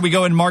 Should we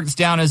go and mark this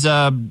down as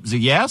a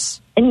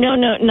yes? No,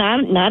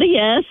 not a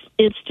yes.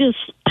 It's just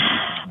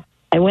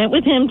I went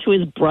with him to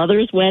his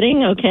brother's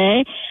wedding.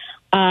 Okay.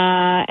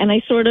 And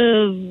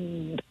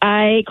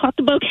I caught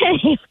the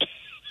bouquet.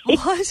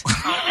 What?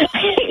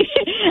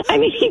 I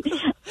mean,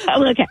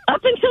 okay,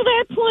 up until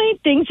that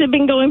point, things have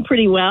been going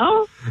pretty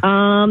well.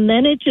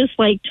 Then it just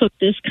took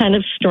this kind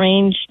of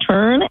strange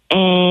turn,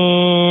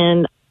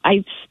 and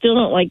I still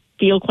don't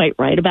feel quite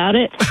right about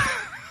it.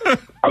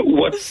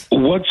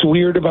 What's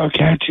weird about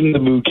catching the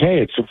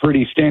bouquet? It's a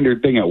pretty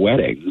standard thing at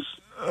weddings.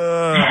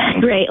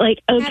 Great.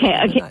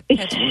 Okay.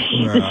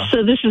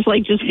 So this is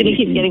just going to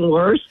keep getting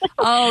worse.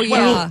 Oh,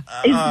 yeah.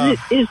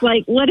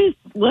 What is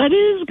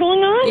going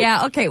on?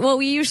 Yeah. Okay. Well,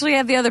 we usually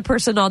have the other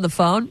person on the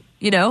phone,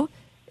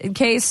 in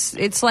case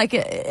it's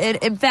an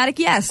emphatic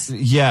yes.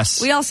 Yes.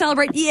 We all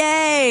celebrate.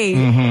 Yay.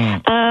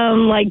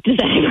 Mm-hmm. Does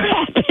that ever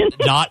happen?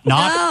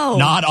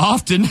 Not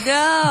often.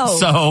 No.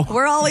 So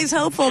we're always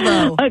hopeful,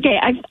 though. Okay.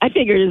 I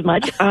figured as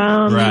much.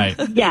 Right.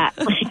 Yeah.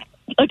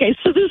 Okay,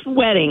 so this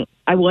wedding,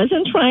 I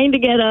wasn't trying to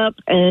get up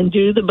and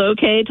do the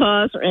bouquet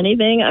toss or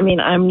anything. I mean,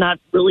 I'm not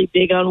really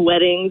big on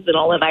weddings and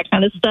all of that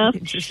kind of stuff.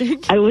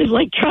 Interesting. I was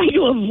trying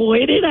to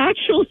avoid it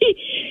actually.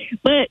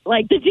 But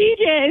the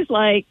DJ is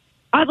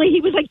oddly,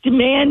 he was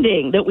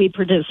demanding that we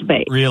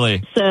participate.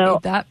 Really? So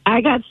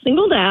I got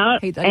singled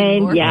out,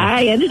 and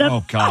I ended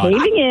up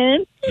caving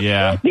in.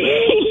 Yeah.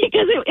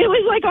 Because it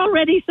was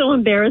already so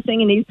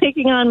embarrassing, and he's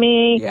picking on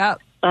me. Yeah.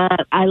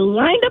 But I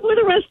lined up with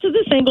the rest of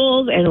the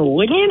singles, and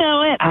wouldn't you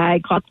know it,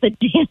 I caught the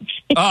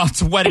dancing. Oh,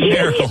 it's a wedding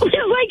miracle. It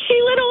was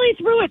she literally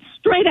threw it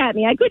straight at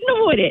me. I couldn't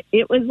avoid it.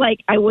 It was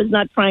I was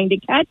not trying to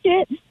catch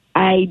it.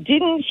 I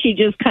didn't. She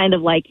just kind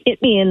of hit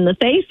me in the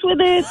face with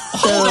it.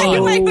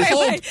 So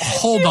Wait.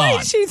 Hold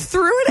on. She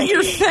threw it at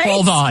your face.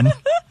 Hold on. I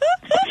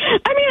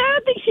mean, I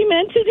don't think she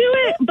meant to do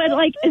it, but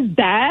as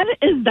bad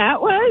as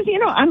that was,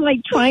 I'm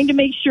trying to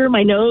make sure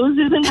my nose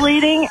isn't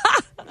bleeding.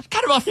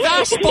 Kind of a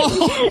fastball.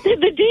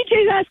 The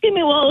DJ's asking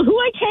me, well, who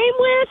I came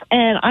with,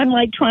 and I'm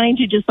trying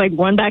to just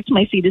run back to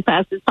my seat as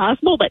fast as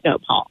possible, but no,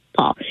 Paul.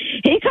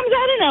 He comes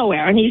out of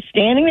nowhere, and he's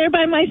standing there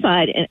by my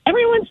side, and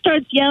everyone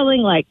starts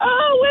yelling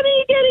oh, when are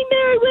you getting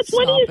married?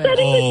 When are you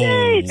setting the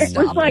date? It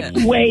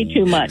was way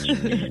too much.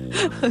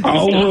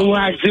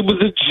 Relax. It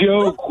was a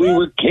joke. We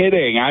were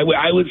kidding. I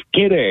was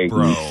kidding.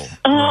 Bro.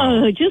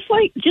 Oh, just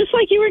like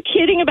you were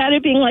kidding about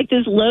it being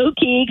this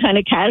low-key kind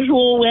of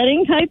casual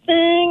wedding type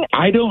thing.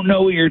 I don't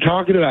know what you're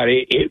talking about.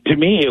 To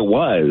me, it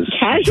was.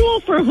 Casual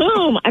for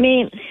whom? I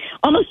mean,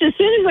 almost as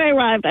soon as I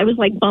arrived, I was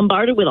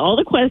bombarded with all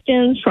the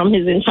questions from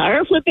his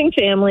entire flipping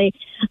family.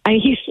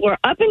 He swore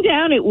up and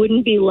down it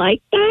wouldn't be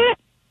like that.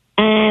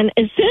 And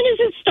as soon as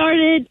it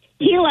started,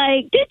 he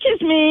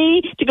ditches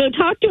me to go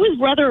talk to his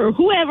brother or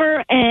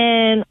whoever.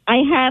 And I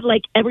had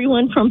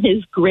everyone from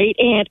his great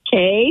aunt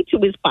Kay to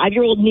his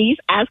 5-year-old niece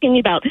asking me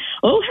about,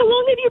 how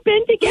long have you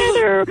been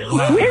together?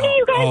 Wow. Where do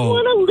you guys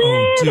want to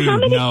live? Dude, how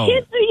many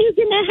kids are you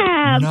going to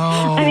have? No.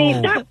 I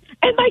mean,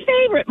 and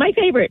my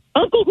favorite,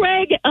 Uncle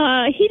Greg,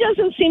 he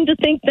doesn't seem to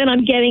think that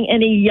I'm getting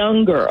any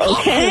younger,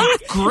 okay?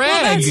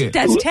 Greg! Well,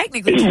 that's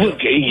technically true. Look,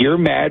 you're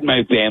mad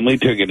my family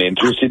took an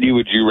interest in you.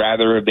 Would you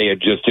rather if they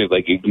had just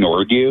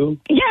ignored you?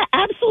 Yeah,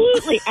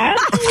 absolutely.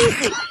 That's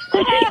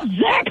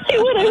exactly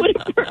what I would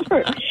have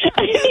preferred.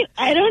 I mean,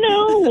 I don't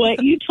know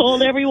what you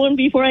told everyone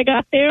before I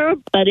got there,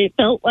 but it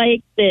felt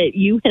that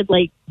you had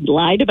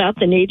lied about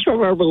the nature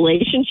of our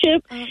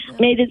relationship,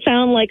 made it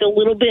sound a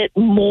little bit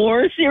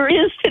more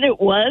serious than it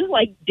was,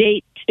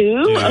 date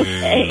 2.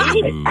 Okay.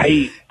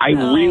 I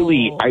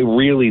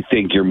really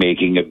think you're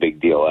making a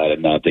big deal out of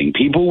nothing.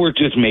 People were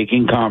just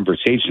making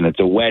conversation. It's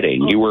a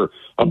wedding. You were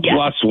a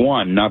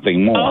 +1,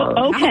 nothing more.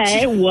 Oh,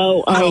 okay.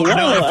 Whoa.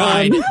 No,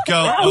 fine.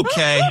 Go.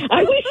 Okay.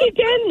 I wish you'd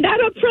done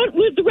that up front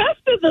with the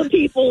rest of the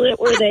people that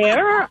were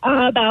there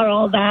about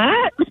all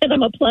that. And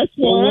I'm a +1.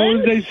 Well,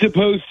 what was I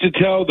supposed to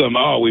tell them?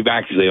 Oh, we've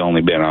actually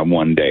only been on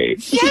one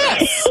date.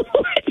 Yes.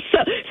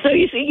 So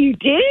you see, you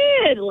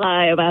did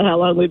lie about how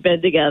long we've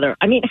been together.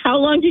 I mean, how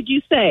long did you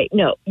say?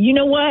 No, you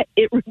know what?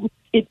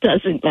 It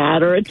doesn't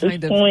matter at this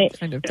point.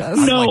 Kind of does.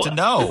 No, I'd like to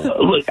know.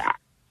 Look,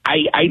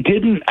 I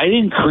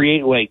didn't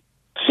create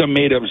some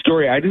made-up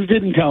story. I just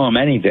didn't tell him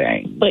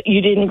anything. But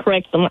you didn't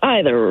correct them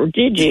either, or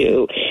did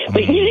you?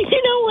 But you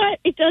know what?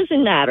 It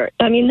doesn't matter.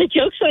 I mean, the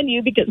joke's on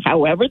you because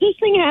however this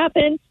thing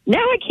happened, now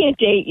I can't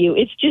date you.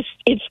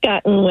 It's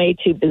gotten way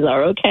too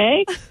bizarre,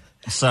 okay?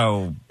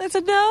 So that's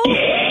a no?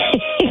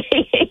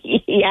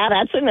 Yeah,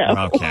 that's a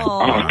no. Okay.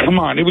 Oh, come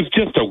on. It was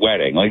just a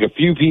wedding. Like, a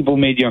few people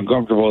made you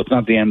uncomfortable. It's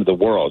not the end of the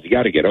world. You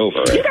got to get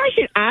over it. You guys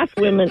should ask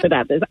women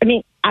about this. I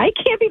mean, I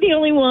can't be the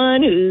only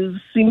one who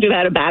seemed to have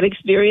had a bad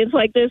experience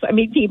like this. I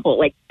mean, people,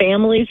 like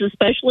families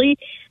especially,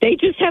 they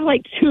just have,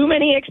 like, too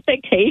many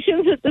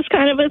expectations at this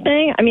kind of a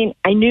thing. I mean,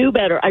 I knew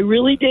better. I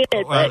really did.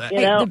 Well, but,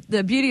 you know.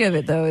 The beauty of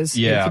it, though, is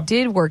if it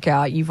did work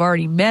out, you've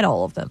already met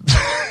all of them.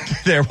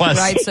 There was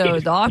right, so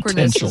the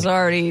awkwardness is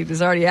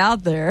already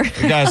out there.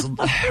 You guys,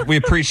 we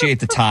appreciate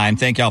the time.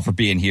 Thank y'all for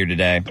being here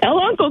today. Tell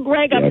Uncle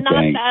Greg I'm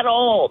not that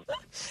old.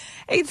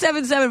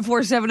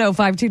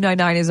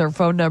 877-470-5299 is our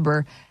phone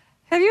number.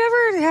 Have you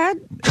ever had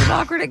an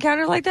awkward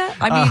encounter like that?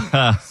 I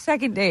mean,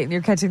 second date and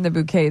you're catching the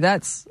bouquet.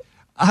 That's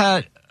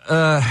bad.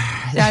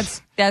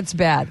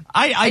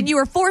 And you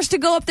were forced to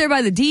go up there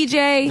by the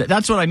DJ.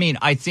 That's what I mean.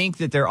 I think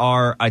there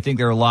are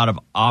a lot of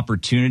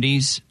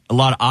opportunities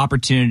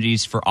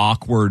for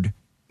awkward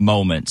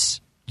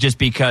moments, just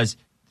because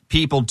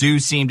people do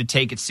seem to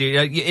take it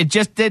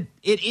serious.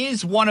 It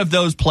is one of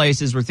those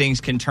places where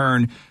things can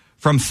turn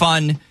from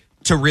fun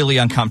to really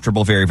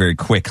uncomfortable very, very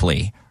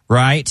quickly,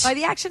 right? By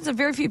the actions of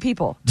very few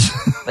people.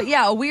 But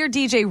yeah, a weird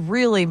DJ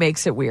really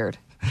makes it weird.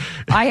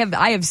 I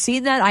have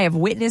seen that. I have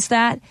witnessed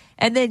that.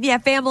 And then,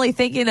 family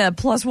thinking a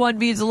 +1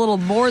 means a little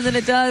more than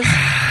it does.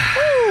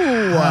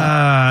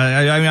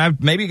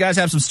 Maybe you guys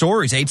have some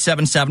stories.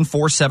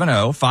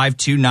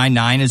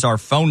 877-470-5299 is our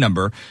phone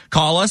number.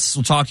 Call us.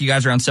 We'll talk to you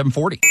guys around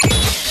 7:40.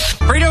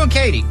 Frito and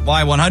Katy,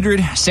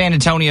 Y100, San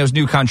Antonio's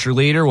new country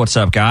leader. What's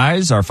up,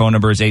 guys? Our phone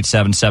number is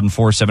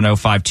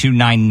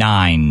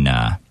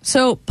 877-470-5299.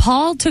 So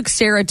Paul took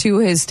Sarah to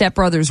his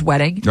stepbrother's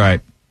wedding. Right.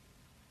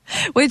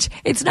 Which,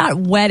 it's not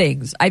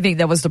weddings. I think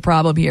that was the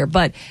problem here.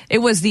 But it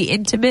was the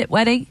intimate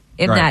wedding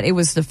in that it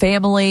was the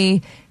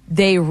family.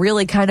 They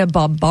really kind of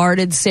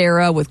bombarded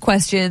Sarah with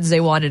questions.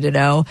 They wanted to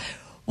know,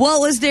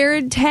 what was their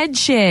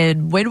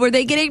intention? When were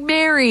they getting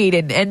married?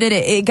 And then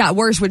it got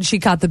worse when she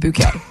caught the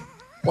bouquet.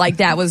 Like,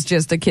 that was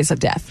just a kiss of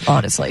death,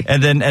 honestly.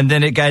 And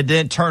then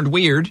it turned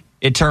weird.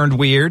 It turned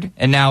weird,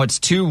 and now it's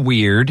too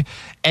weird.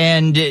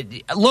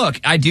 And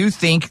look, I do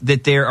think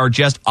that there are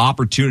just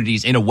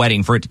opportunities in a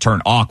wedding for it to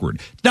turn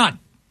awkward.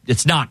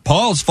 It's not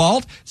Paul's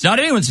fault. It's not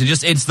anyone's.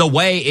 It's the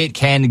way it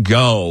can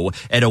go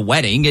at a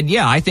wedding. And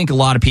yeah, I think a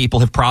lot of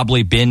people have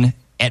probably been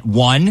at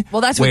one.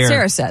 Well, that's what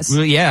Sarah says.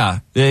 Yeah,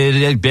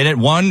 it been at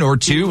 1 or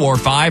 2 or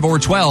 5 or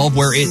 12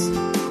 where it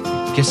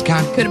just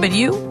kind of could have been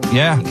you.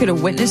 Yeah, you could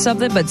have witnessed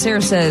something. But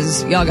Sarah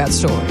says y'all got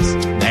stories,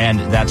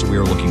 and that's what we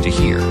were looking to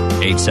hear.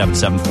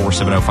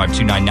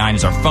 877-470-5299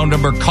 is our phone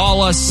number.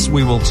 Call us.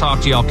 We will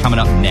talk to y'all coming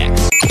up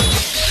next.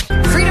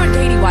 Frito and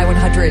Katy,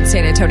 Y100,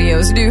 San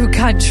Antonio's new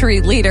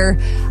country leader.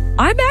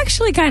 I'm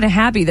actually kind of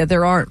happy that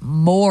there aren't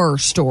more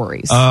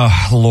stories. Oh,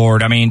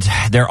 Lord. I mean,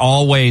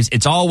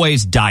 it's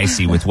always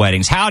dicey with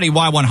weddings. Howdy,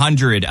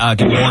 Y100.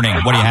 Good morning.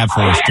 What do you have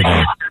for us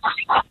today?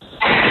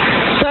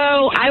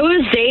 So I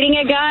was dating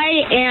a guy,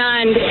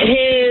 and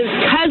his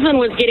cousin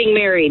was getting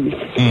married.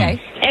 Okay.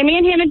 And me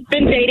and him had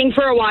been dating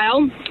for a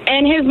while,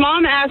 and his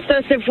mom asked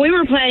us if we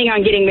were planning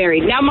on getting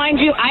married. Now, mind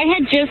you, I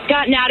had just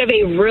gotten out of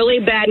a really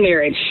bad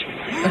marriage.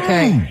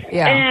 Okay,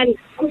 yeah. And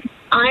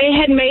I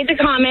had made the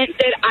comment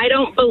that I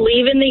don't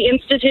believe in the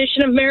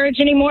institution of marriage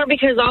anymore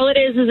because all it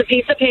is a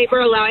piece of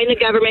paper allowing the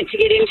government to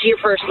get into your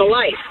personal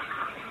life.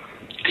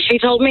 She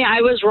told me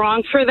I was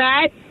wrong for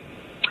that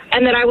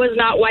and that I was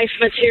not wife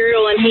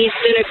material, and he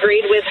soon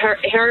agreed with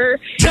her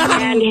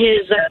and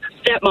his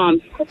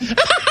stepmom.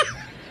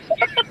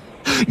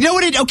 You know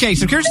what? Okay,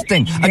 so here's the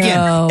thing.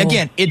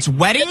 Again, it's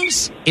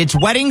weddings. It's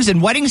weddings,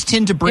 and weddings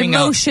tend to bring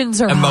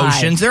emotions up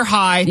emotions. High. They're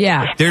high.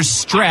 Yeah. There's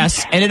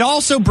stress, and it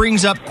also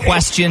brings up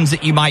questions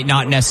that you might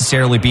not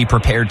necessarily be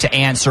prepared to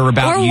answer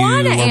about or you,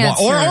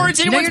 or it's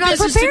anyone's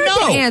business to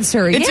know.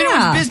 Answer. It's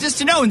anyone's business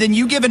to know, and then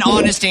you give an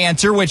honest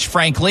answer, which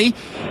frankly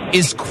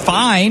is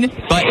fine.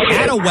 But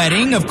at a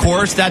wedding, of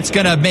course, that's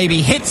going to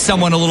maybe hit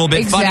someone a little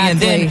bit funny, and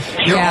then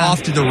you're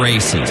off to the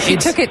races. She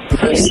took it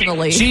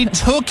personally. She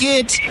took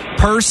it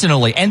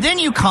personally. And then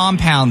you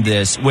compound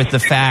this with the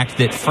fact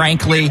that,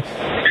 frankly,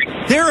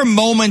 there are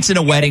moments in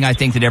a wedding, I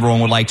think, that everyone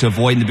would like to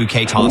avoid, in the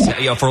bouquet toss.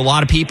 For a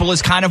lot of people,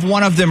 is kind of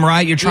one of them,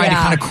 right? You're trying to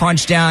kind of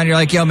crunch down. You're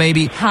like,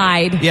 maybe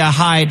hide. Yeah,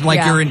 hide.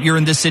 Like you're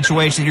in this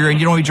situation you're in.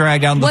 You don't want to be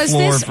dragged down the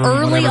floor. Was this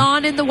early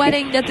on in the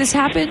wedding that this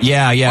happened?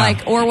 Yeah.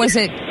 Or was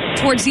it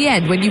towards the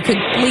end when you could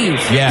leave?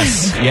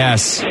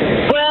 Yes.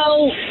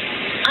 Well,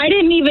 I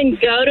didn't even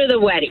go to the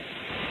wedding.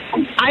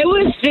 I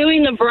was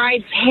doing the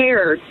bride's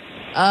hair.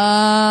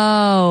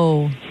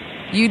 Oh,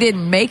 you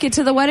didn't make it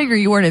to the wedding, or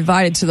you weren't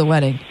invited to the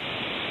wedding?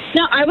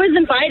 No, I was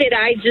invited.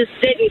 I just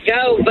didn't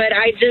go, but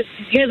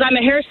because I'm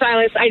a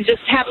hairstylist, I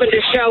just happened to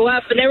show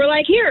up, and they were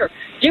like, here,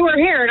 do her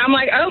hair. And I'm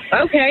like, oh,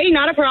 okay,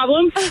 not a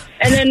problem.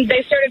 And then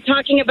they started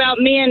talking about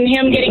me and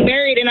him getting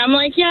married, and I'm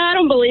like, yeah, I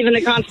don't believe in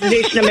the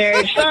Constitution of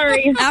marriage.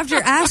 Sorry. After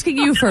asking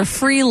you for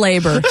free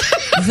labor,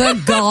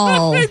 the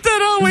gall. Ain't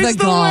that always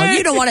the gall. way?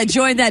 You don't want to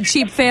join that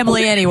cheap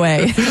family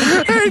anyway.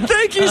 Hey,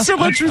 thank you so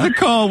much for the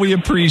call. We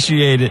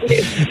appreciate it.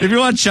 If you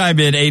want to chime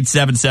in,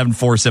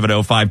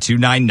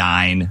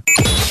 877-470-5299.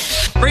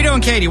 Frito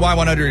and Katy,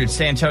 Y100,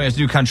 San Antonio's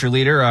new country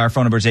leader. Our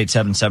phone number is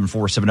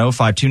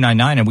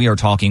 877-470-5299, and we are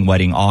talking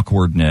wedding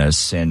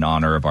awkwardness in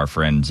honor of our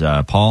friends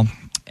Paul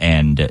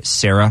and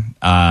Sarah,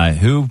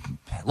 who,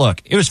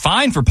 look, it was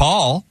fine for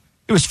Paul.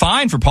 It was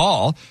fine for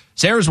Paul.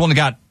 Sarah's the one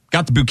that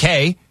got the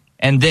bouquet,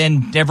 and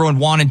then everyone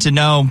wanted to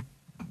know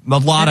a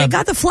lot of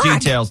got the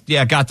flag. details.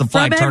 Yeah, got the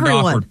flag turned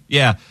awkward.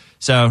 Yeah.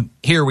 So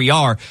here we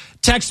are.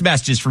 Text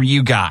messages from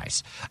you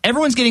guys.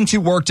 Everyone's getting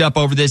too worked up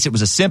over this. It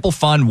was a simple,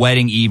 fun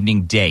wedding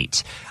evening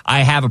date.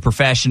 I have a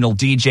professional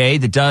DJ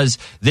that does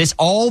this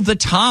all the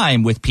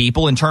time with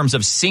people in terms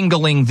of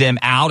singling them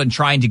out and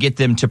trying to get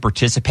them to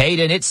participate.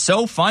 And it's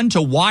so fun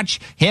to watch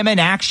him in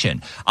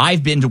action.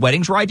 I've been to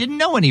weddings where I didn't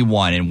know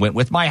anyone and went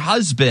with my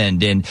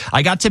husband, and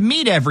I got to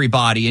meet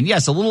everybody. And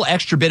yes, a little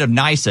extra bit of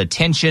nice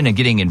attention and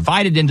getting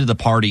invited into the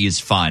party is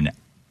fun.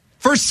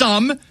 For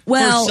some.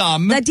 Well,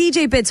 that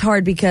DJ bit's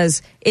hard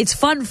because it's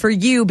fun for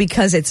you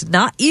because it's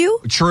not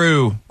you.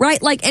 True.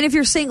 Right? Like, and if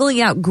you're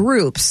singling out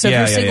groups, so if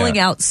you're singling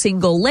out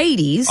single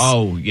ladies,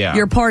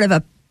 you're part of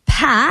a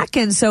pack,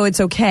 and so it's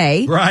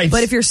okay. Right.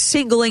 But if you're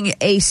singling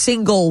a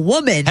single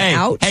woman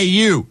out. Hey,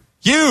 you.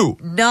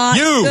 Not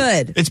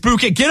good. It's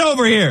bouquet. Get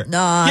over here.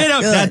 Not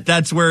good.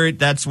 That's where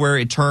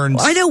it turns.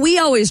 Well, I know we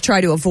always try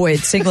to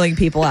avoid singling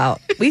people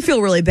out. We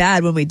feel really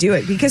bad when we do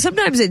it because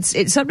sometimes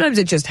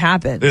it just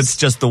happens. It's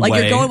just the way.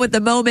 Like you're going with the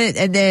moment,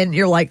 and then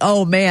you're like,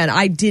 oh man,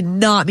 I did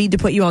not mean to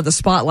put you on the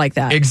spot like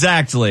that.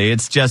 Exactly.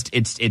 It's just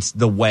it's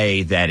the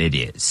way that it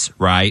is,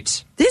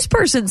 right? This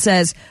person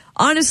says,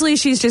 honestly,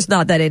 she's just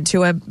not that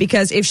into him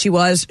because if she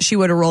was, she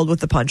would have rolled with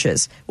the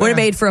punches. Would have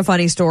made for a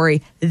funny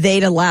story.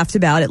 They'd have laughed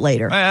about it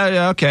later.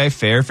 Okay,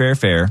 fair.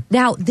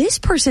 Now, this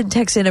person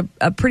texts in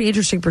a pretty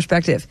interesting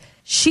perspective.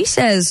 She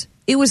says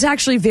it was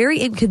actually very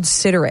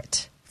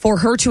inconsiderate for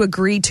her to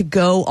agree to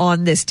go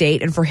on this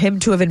date and for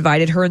him to have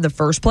invited her in the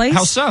first place.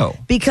 How so?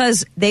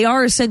 Because they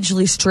are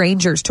essentially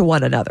strangers to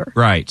one another.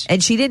 Right.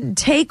 And she didn't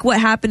take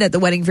what happened at the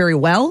wedding very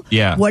well.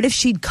 Yeah. What if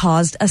she'd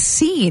caused a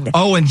scene?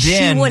 Oh, and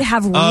then... she would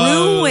have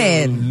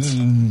ruined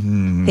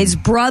his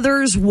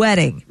brother's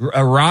wedding.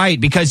 Right,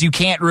 because you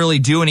can't really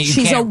do any...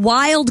 She's a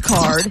wild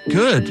card.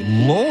 Good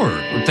Lord.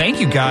 Well,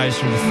 thank you guys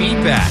for the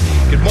feedback.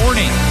 Good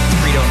morning,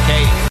 Frito and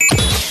Katy.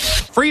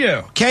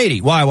 Frito, Katy,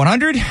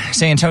 Y100,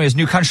 San Antonio's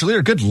new country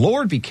leader. Good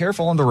Lord, be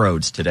careful on the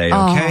roads today,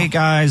 okay,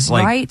 guys?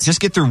 Right. Just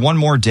get through one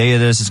more day of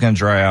this. It's going to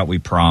dry out, we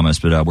promise,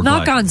 but we're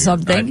knock on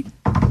something.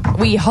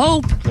 We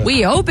hope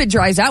it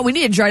dries out. We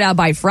need it dried out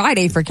by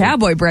Friday for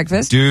cowboy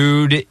breakfast.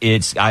 Dude,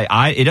 it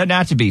doesn't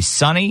have to be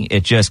sunny.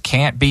 It just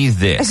can't be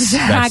this.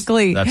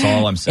 Exactly. That's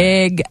all I'm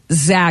saying.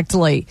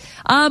 Exactly.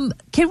 Can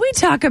we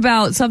talk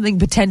about something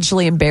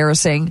potentially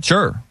embarrassing?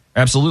 Sure,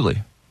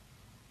 absolutely.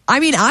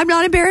 I mean, I'm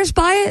not embarrassed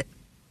by it.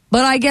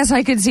 But I guess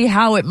I could see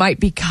how it might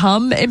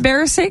become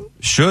embarrassing.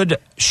 Should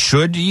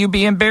you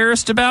be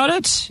embarrassed about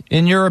it?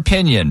 In your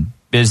opinion,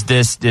 is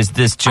this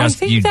just I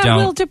think you that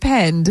don't? Will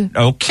depend.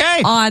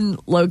 Okay. On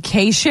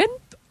location.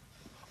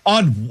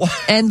 On what?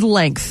 And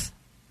length.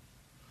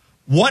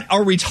 What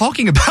are we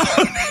talking about?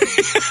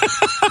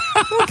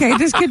 Okay,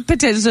 this could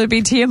potentially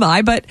be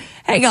TMI, but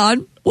hang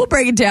on, we'll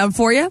break it down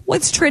for you.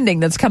 What's trending?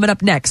 That's coming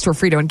up next for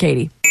Frito and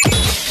Katy.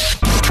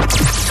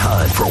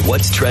 Time for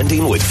What's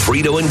Trending with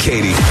Frito and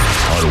Katy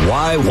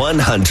on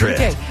Y100.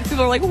 Okay,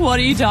 people are like, what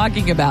are you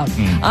talking about?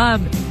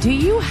 Do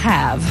you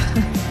have...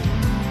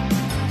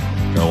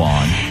 Go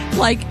on.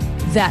 Like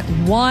that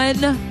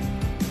one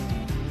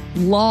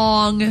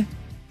long,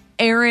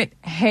 errant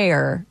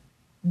hair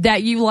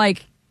that you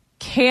like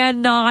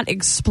cannot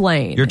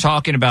explain. You're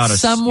talking about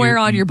somewhere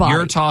on your body.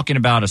 You're talking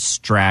about a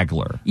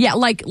straggler. Yeah,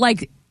 like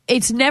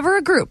it's never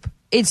a group.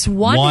 It's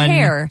one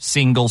hair.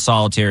 Single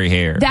solitary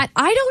hair. That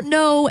I don't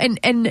know,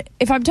 and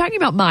if I'm talking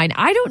about mine,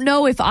 I don't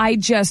know if I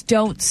just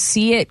don't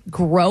see it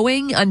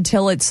growing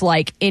until it's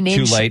like an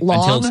inch long.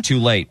 Until it's too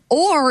late.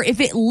 Or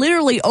if it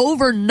literally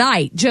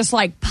overnight just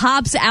like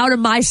pops out of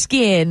my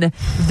skin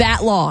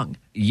that long.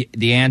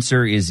 The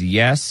answer is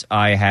yes.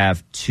 I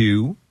have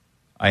two.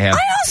 I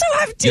also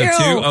have two. You have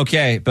two?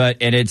 Okay,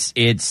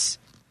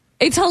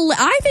 I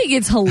think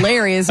it's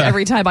hilarious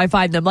every time I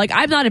find them. Like,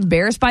 I'm not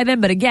embarrassed by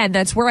them, but again,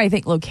 that's where I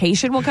think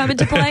location will come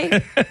into play.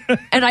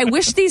 And I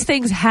wish these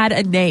things had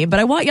a name, but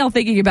I want y'all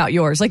thinking about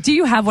yours. Like, do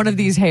you have one of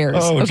these hairs?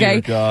 Oh,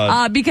 okay, dear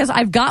God. Because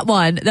I've got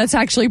one that's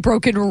actually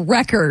broken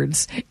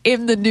records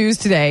in the news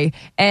today,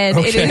 and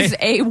it is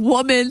a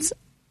woman's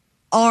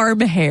arm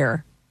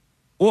hair.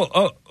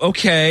 Well,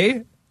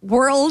 okay.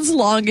 world's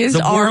longest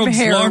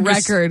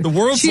record. The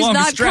world's She's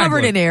longest not straggler.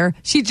 covered in hair.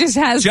 She just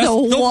has the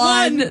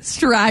one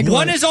straggler.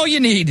 One is all you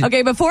need.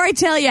 Okay, before I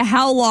tell you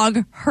how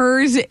long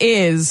hers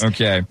is,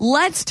 okay,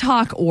 let's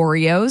talk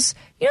Oreos.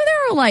 You know,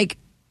 there are like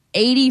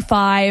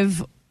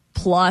 85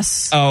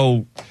 plus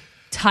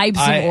types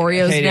of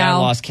Oreos now.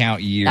 I lost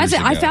count years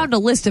ago. I found a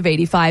list of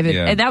 85,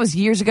 and that was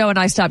years ago, and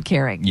I stopped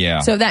caring.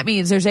 Yeah. So that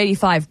means there's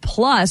 85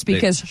 plus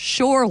because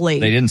surely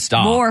they didn't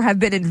stop. More have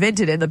been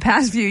invented in the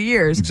past few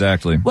years.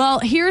 Exactly. Well,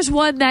 here's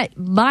one that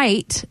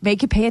might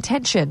make you pay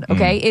attention,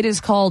 okay? It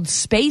is called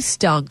Space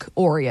Dunk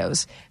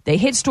Oreos. They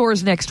hit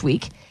stores next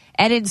week,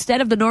 and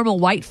instead of the normal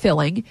white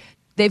filling,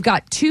 they've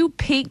got 2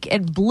 pink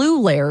and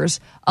blue layers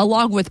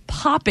along with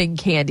popping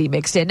candy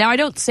mixed in. Now, I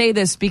don't say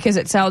this because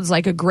it sounds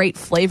like a great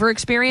flavor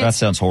experience. That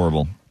sounds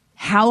horrible.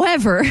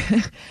 However,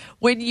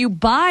 when you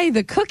buy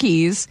the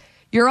cookies,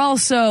 you're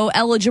also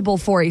eligible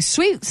for a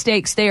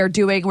sweepstakes they are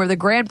doing where the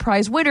grand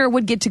prize winner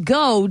would get to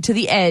go to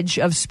the edge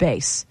of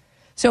space.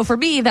 So for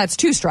me, that's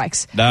 2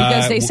 strikes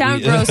because they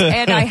sound gross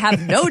and I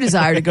have no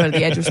desire to go to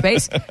the edge of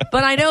space.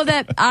 But I know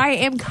that I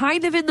am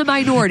kind of in the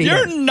minority.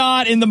 You're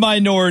not in the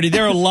minority.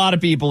 There are a lot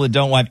of people that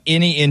don't have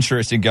any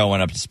interest in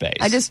going up to space.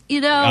 I just,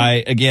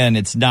 again,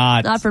 it's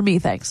not. Not for me,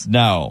 thanks.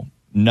 No.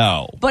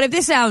 But if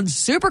this sounds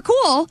super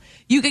cool,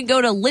 you can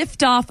go to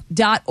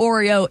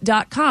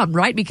liftoff.oreo.com,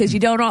 right? Because you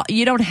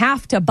don't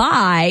have to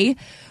buy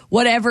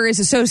whatever is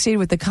associated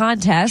with the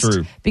contest.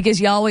 True. Because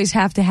you always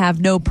have to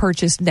have no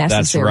purchase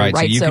necessary. That's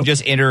right. So you can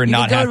just enter and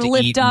not have to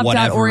eat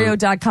whatever.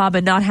 liftoff.oreo.com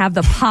and not have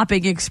the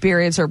popping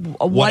experience or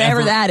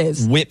whatever that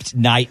is. Whipped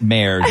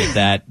nightmare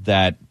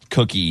that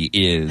cookie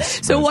is.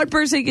 So one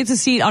person gets a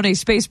seat on a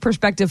Space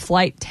Perspective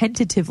flight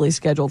tentatively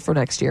scheduled for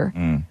next year,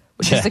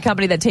 which is the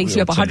company that takes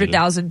you up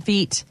 100,000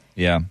 feet.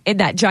 Yeah. In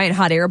that giant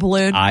hot air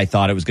balloon. I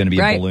thought it was going to be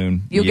a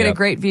balloon. You'll get a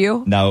great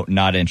view. No,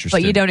 not interested.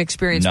 But you don't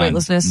experience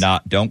weightlessness.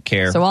 Don't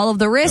care. So all of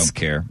the risk, don't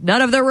care.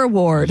 None of the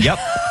reward. Yep.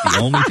 The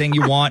only thing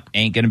you want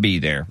ain't going to be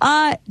there.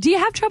 Do you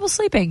have trouble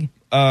sleeping?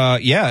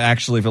 Yeah,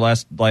 actually for the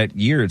last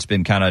year it's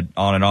been kind of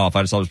on and off.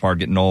 I just thought it was part of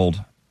getting old.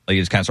 Like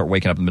you just kind of start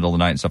waking up in the middle of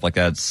the night and stuff like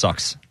that. It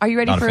sucks. Are you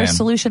ready for a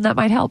solution that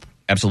might help?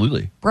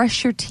 Absolutely.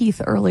 Brush your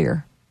teeth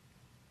earlier.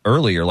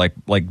 Earlier, like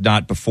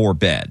not before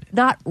bed.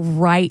 Not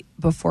right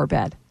before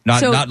bed.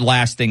 Not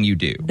last thing you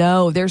do.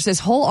 No, there's this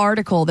whole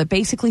article that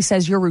basically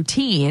says your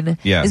routine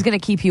is going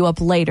to keep you up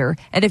later.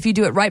 And if you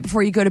do it right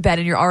before you go to bed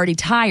and you're already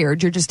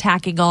tired, you're just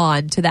tacking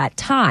on to that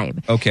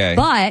time. Okay.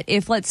 But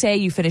if, let's say,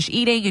 you finish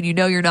eating and you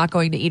know you're not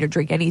going to eat or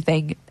drink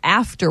anything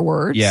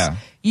afterwards,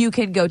 you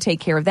can go take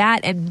care of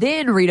that and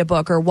then read a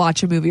book or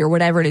watch a movie or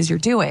whatever it is you're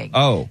doing.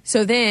 Oh.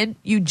 So then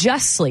you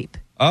just sleep.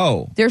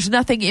 Oh. There's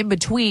nothing in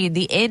between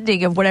the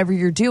ending of whatever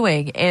you're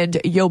doing and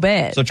your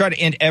bed. So try to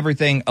end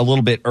everything a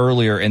little bit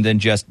earlier and then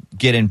just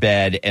get in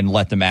bed and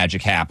let the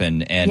magic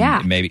happen.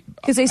 And maybe.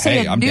 Because they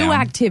say a new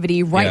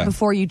activity right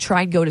before you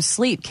try and go to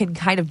sleep can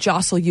kind of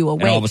jostle you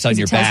awake. And all of a sudden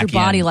you're back your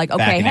body like,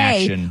 okay,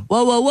 hey, action.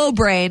 Whoa,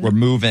 brain. We're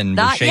moving,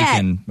 not we're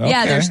shaking. Yet.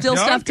 Yeah, there's still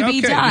stuff to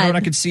be done. You know what,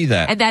 I could see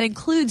that. And that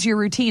includes your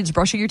routines,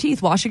 brushing your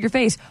teeth, washing your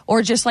face,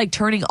 or just like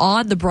turning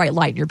on the bright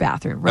light in your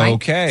bathroom, right?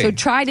 Okay. So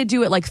try to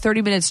do it like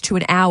 30 minutes to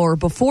an hour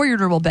before your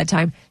normal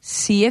bedtime.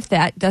 See if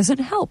that doesn't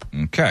help.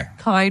 Okay.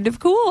 Kind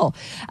of cool.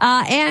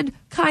 And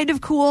kind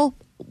of cool,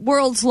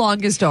 world's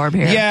longest arm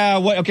hair. Yeah.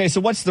 Okay, so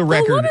what's the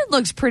record? The woman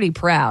looks pretty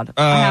proud,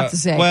 I have to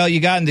say. Well,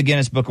 you got in the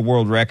Guinness Book of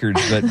World Records,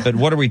 but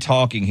what are we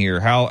talking here?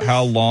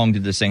 How long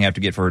did this thing have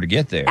to get for her to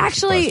get there?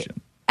 Actually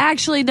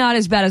not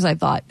as bad as I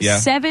thought. Yeah.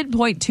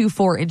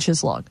 7.24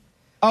 inches long.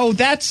 Oh,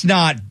 that's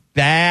not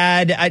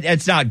bad.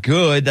 It's not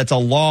good. That's a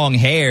long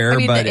hair. I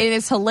mean, but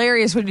it's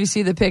hilarious when you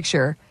see the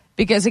picture.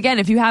 Because, again,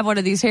 if you have one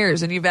of these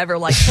hairs and you've ever,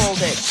 pulled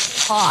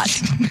it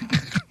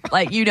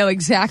hot, you know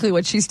exactly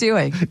what she's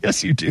doing.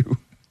 Yes, you do.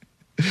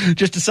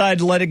 Just decide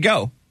to let it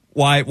go.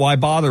 Why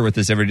bother with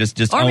this ever?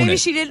 Just or own it. Or maybe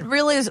she didn't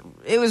realize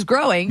it was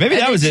growing. Maybe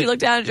that was it. She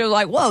looked down and she was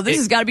like, whoa, this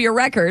has got to be a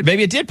record.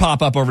 Maybe it did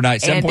pop up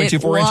overnight,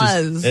 7.24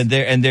 inches.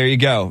 And there you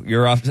go.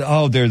 You're off.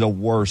 Oh, they're the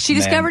worst. She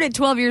discovered it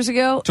 12 years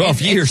ago.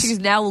 12 years. She's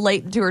now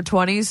late into her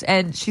 20s,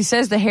 and she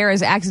says the hair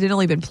has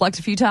accidentally been plucked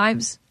a few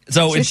times.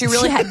 So she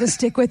really had to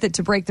stick with it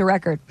to break the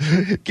record.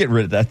 Get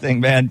rid of that thing,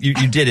 man. You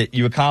did it.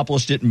 You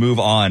accomplished it and move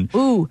on.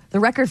 Ooh, the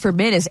record for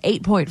men is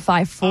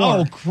 8.54.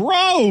 Oh,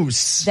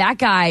 gross. That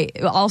guy,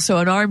 also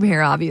an arm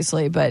hair,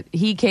 obviously, but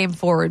he came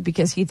forward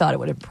because he thought it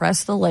would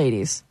impress the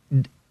ladies.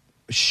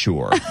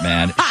 Sure,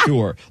 man.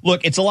 Sure.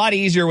 Look, it's a lot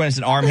easier when it's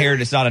an arm hair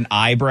and it's not an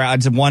eyebrow.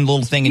 It's one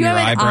little thing in your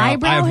eyebrow.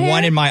 I have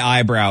one in my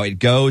eyebrow. It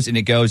goes and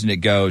it goes and it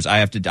goes. I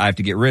have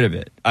to get rid of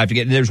it.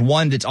 There's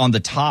one that's on the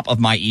top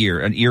of my ear,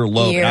 an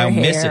earlobe, and I'll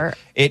miss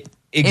it.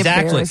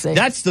 Exactly.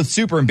 That's the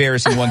super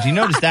embarrassing one. Do you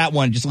notice that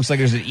one just looks like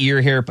there's an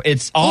ear hair?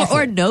 It's awful.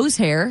 Or nose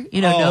hair.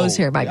 Nose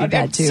hair might be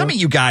bad too. Some of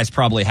you guys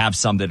probably have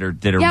some that are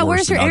yeah, worse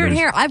where's your than ear and others.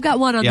 hair? I've got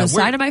one on the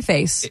side of my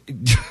face.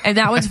 And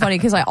that one's funny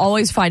because I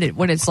always find it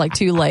when it's like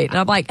too late. And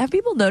I'm like, have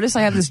people noticed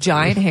I have this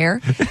giant hair?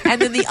 And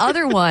then the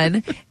other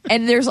one,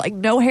 and there's like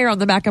no hair on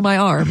the back of my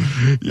arm.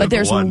 But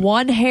there's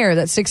one hair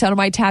that sticks out of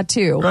my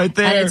tattoo. Right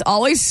there. And it's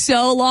always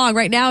so long.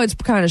 Right now it's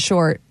kind of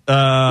short. You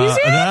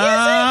see it?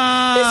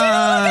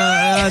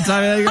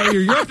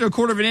 You're up to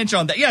 1/4 of an inch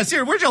on that. Yeah,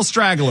 seriously, where's your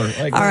straggler?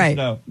 Like, all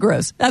right,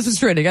 gross. That's what's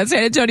trending on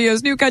San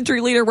Antonio's new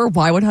country leader. We're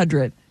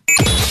Y100.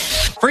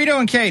 Frito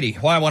and Katy,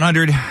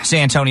 Y100,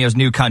 San Antonio's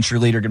new country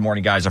leader. Good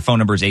morning, guys. Our phone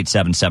number is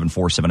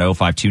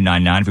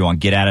 877-470-5299 if you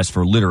want to get at us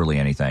for literally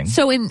anything.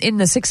 So in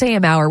the 6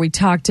 a.m. hour, we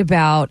talked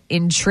about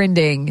in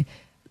trending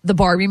the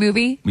Barbie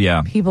movie.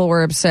 Yeah. People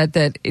were upset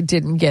that it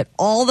didn't get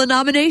all the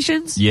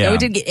nominations. Yeah. No,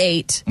 it did get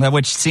 8.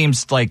 Which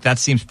seems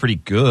pretty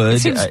good.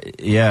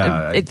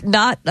 It's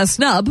not a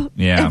snub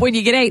when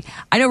you get 8.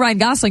 I know Ryan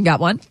Gosling got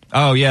one.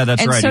 Oh, yeah,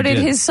 that's right. And so did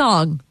his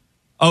song.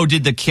 Oh,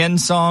 did the Ken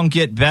song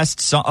get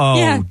best song? Oh,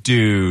 yeah.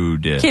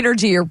 Dude.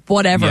 Kinergy or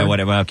whatever. Yeah,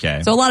 whatever.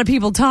 Okay. So a lot of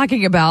people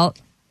talking about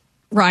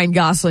Ryan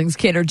Gosling's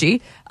Kinergy.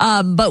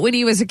 But when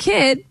he was a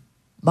kid,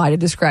 might have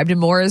described him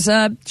more as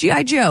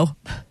G.I. Joe.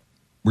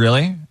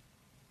 Really?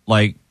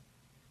 Like,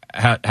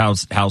 how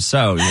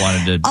so? You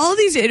wanted to... All of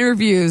these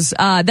interviews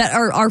that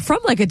are from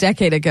like a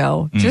decade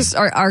ago just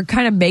are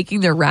kind of making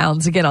their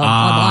rounds again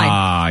online.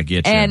 I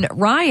get you. And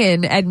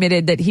Ryan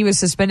admitted that he was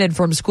suspended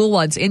from school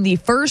once in the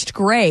 1st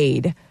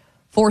grade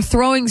for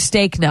throwing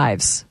steak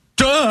knives.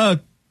 Duh!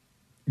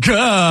 He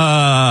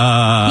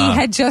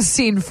had just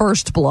seen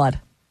First Blood.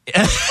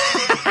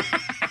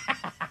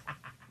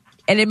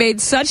 And it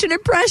made such an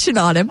impression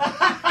on him,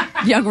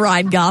 young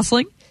Ryan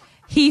Gosling.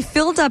 He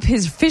filled up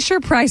his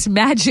Fisher-Price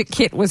magic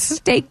kit with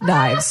steak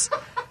knives,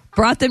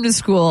 brought them to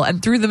school,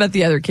 and threw them at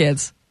the other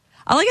kids.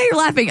 I like how you're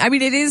laughing. I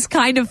mean, it is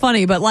kind of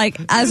funny, but like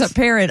as a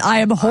parent, I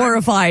am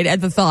horrified at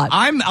the thought.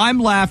 I'm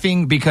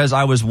laughing because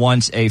I was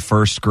once a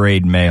 1st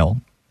grade male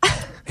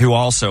who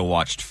also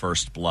watched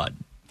First Blood.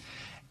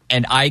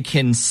 And I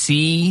can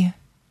see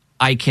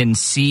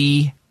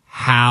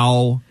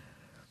how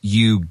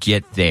you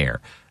get there.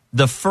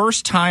 The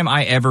first time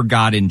I ever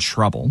got in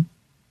trouble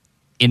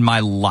in my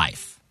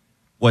life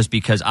was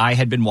because I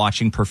had been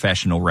watching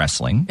professional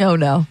wrestling. Oh,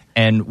 no.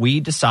 And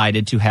we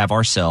decided to have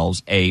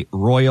ourselves a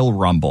Royal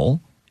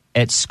Rumble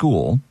at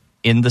school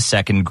in the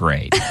 2nd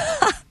grade.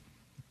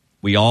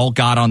 We all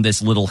got on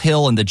this little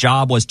hill, and the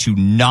job was to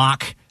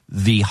knock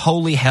the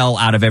holy hell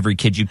out of every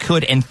kid you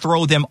could and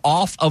throw them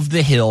off of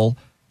the hill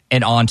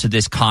and onto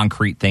this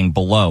concrete thing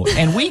below.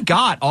 And we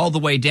got all the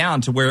way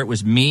down to where it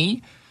was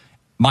me,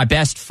 my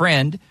best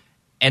friend,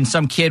 and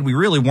some kid we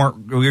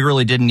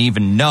really didn't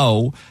even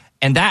know.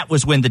 And that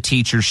was when the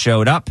teachers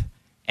showed up.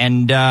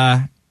 And,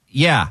 I'm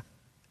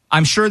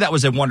sure that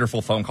was a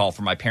wonderful phone call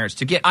for my parents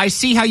to get. I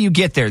see how you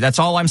get there. That's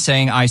all I'm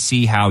saying. I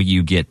see how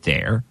you get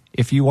there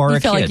if you are a kid.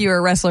 You felt like you were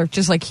a wrestler,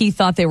 just like he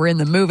thought they were in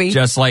the movie.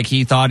 Just like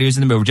he thought he was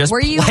in the movie. Just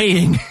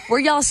playing. Were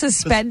y'all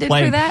suspended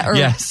for that? Or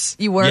yes.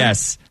 You were?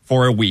 Yes,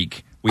 for a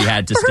week. We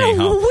had to stay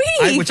home.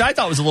 Which I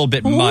thought was a little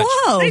bit much.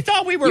 Whoa. They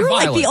thought we were violent. You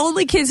were like the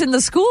only kids in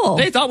the school.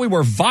 They thought we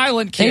were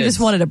violent kids. They just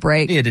wanted a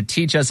break. They had to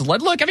teach us.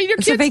 Look, I mean,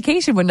 it's a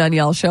vacation when none of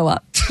y'all show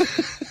up.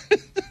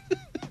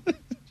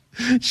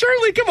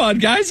 Shirley, come on,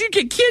 guys.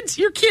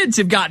 Your kids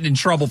have gotten in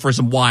trouble for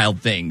some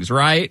wild things,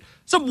 right?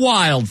 Some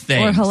wild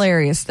things. Or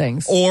hilarious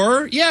things.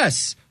 Or,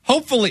 yes,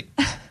 hopefully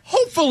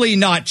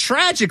not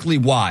tragically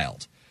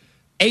wild.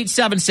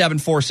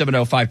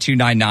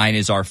 877-470-5299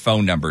 is our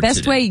phone number Best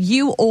today. way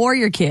you or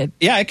your kid.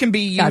 Yeah, it can be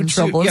you got in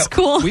trouble. It's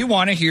cool. We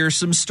want to hear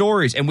some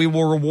stories, and we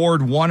will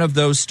reward one of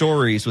those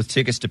stories with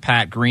tickets to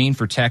Pat Green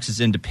for Texas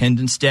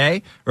Independence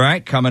Day,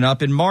 right? Coming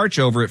up in March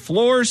over at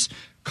Floors.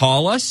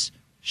 Call us.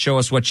 Show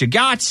us what you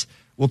got.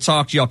 We'll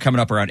talk to y'all coming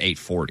up around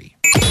 8:40.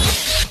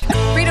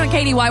 Frito and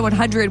Katy,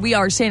 Y100. We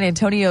are San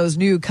Antonio's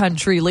new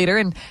country leader,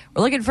 and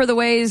we're looking for the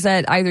ways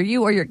that either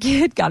you or your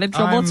kid got in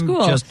trouble at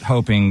school. Just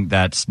hoping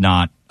that's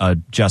not a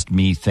just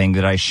me thing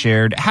that I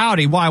shared.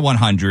 Howdy,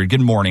 Y100.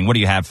 Good morning. What do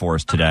you have for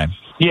us today?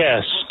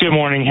 Yes. Good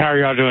morning. How are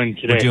y'all doing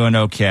today? We're doing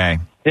okay.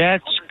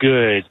 That's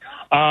good.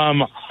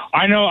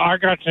 I know I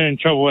got in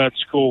trouble at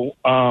school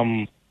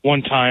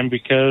one time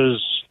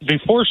because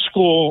before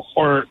school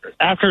or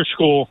after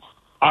school,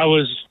 I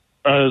was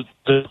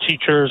the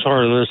teachers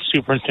or the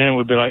superintendent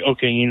would be like,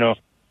 okay, you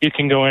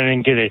can go in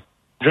and get a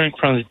drink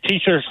from the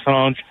teacher's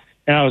lounge.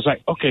 And I was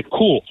like, okay,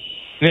 cool.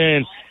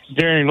 Then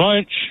during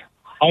lunch,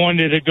 I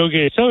wanted to go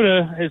get a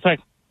soda. It's like,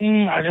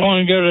 I don't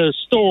want to go to the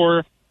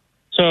store.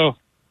 So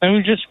let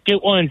me just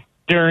get one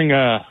during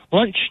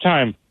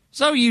lunchtime.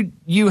 So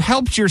you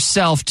helped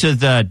yourself to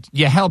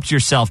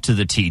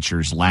the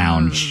teacher's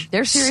lounge.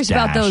 They're serious stash.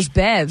 about those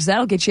bevs.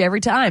 That'll get you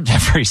every time.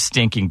 Every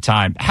stinking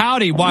time.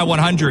 Howdy,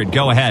 Y100.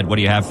 Go ahead. What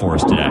do you have for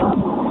us today?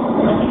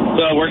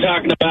 So we're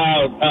talking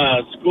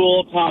about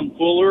school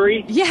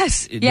tomfoolery.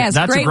 Yes. That's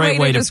great a great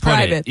way to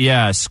describe put it.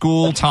 Yeah,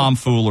 school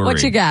tomfoolery.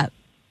 What you got?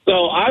 So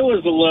So I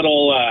was a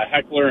little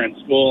heckler in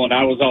school, and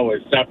I was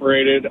always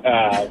separated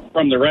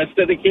from the rest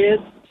of the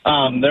kids.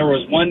 There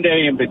was one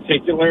day in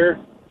particular,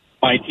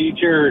 my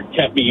teacher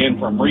kept me in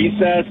from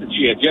recess, and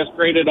she had just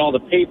graded all the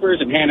papers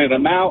and handed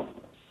them out.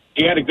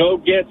 She had to go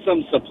get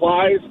some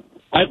supplies.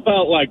 I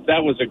felt like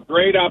that was a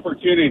great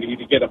opportunity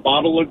to get a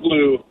bottle of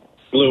glue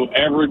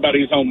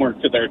everybody's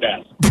homework to their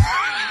desk.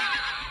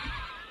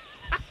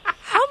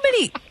 How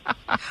many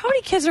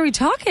kids are we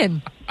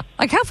talking?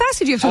 Like, how fast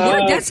did you have to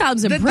work? That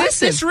sounds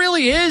impressive. This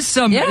really is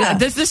some. Yeah.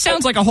 This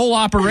sounds like a whole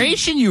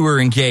operation you were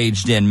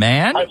engaged in,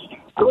 man. I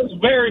was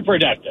very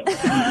productive.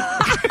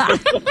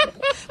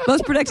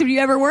 Most productive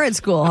you ever were at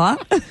school, huh?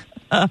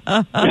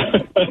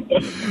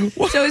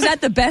 So is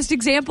that the best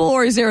example,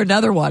 or is there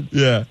another one?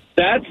 Yeah.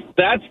 That's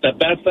the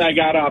best I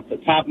got off the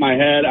top of my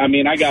head. I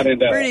mean, I got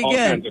into all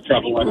kinds of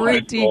trouble in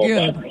high school.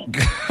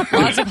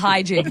 Lots of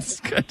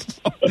hijinks.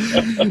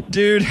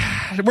 Dude,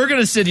 we're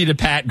going to send you to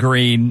Pat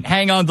Green.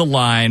 Hang on the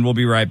line. We'll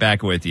be right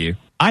back with you.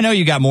 I know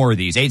you got more of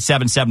these.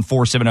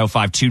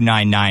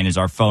 877-470-5299 is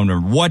our phone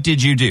number. What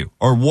did you do,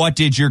 or what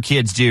did your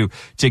kids do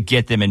to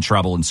get them in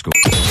trouble in school?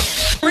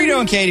 Frito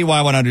and Katy,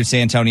 Y100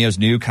 San Antonio's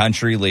new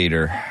country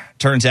leader.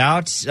 Turns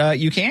out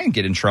you can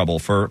get in trouble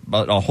for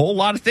a whole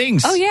lot of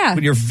things. Oh, yeah.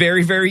 When you're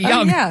very, very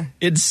young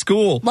in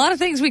school. A lot of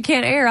things we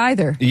can't air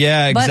either.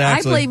 Yeah, exactly. But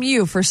I blame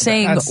you for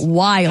saying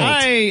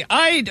wild.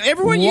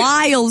 Everyone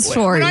wild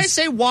stories. When I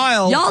say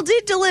wild, y'all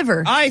did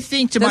deliver. I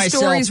think to myself, the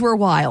stories were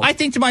wild. I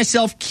think to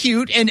myself,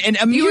 cute and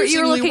amusingly you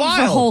were looking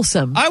wild. for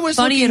wholesome. I was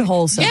funny and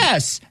wholesome.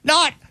 Yes,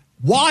 not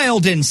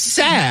wild and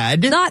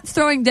sad. Not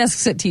throwing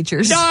desks at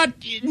teachers.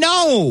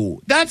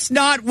 No, that's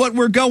not what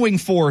we're going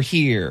for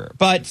here.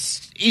 But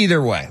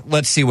either way,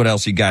 let's see what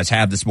else you guys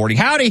have this morning.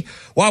 Howdy,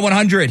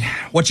 Y100.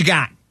 What you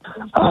got?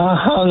 I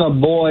hung a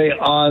boy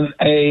on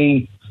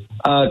a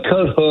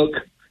coat hook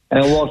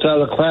and walked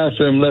out of the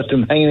classroom, left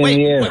him hanging in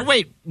the air.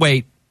 Wait.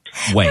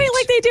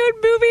 Like they do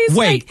in movies.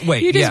 Wait.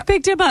 You just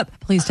picked him up.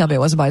 Please tell me it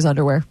wasn't by his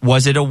underwear.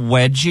 Was it a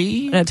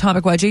wedgie? An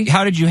atomic wedgie?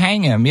 How did you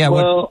hang him? Yeah.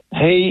 Well,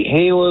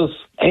 he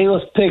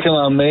was picking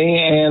on me,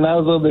 and I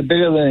was a little bit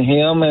bigger than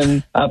him,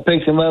 and I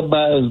picked him up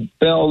by his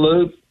belt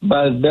loop,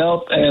 by his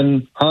belt,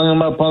 and hung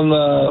him up on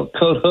the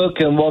coat hook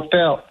and walked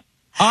out.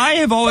 By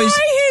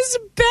his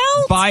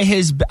belt? I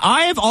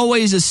have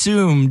always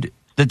assumed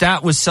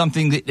that was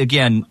something that,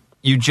 again,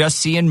 you just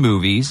see in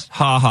movies.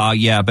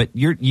 Yeah, but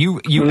you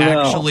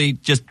actually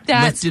just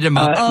lifted him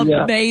up.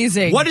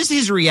 Amazing. What is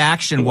his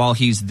reaction while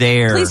he's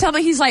there? Please tell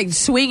me he's like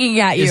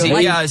swinging at you,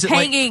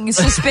 hanging,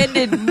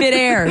 suspended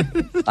midair.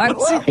 I'm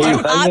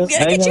gonna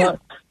get you.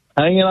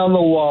 Hanging on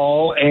the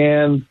wall,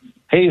 and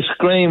he's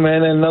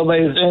screaming, and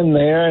nobody's in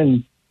there,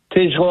 and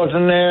teacher walks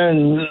in there,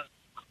 and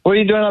what are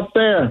you doing up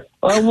there?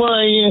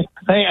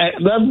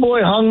 That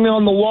boy hung me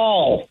on the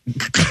wall.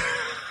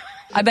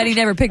 I bet he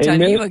never picked on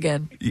you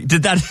again.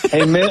 Did that?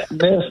 He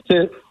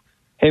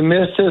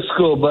missed his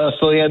school bus,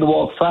 so he had to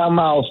walk 5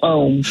 miles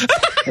home.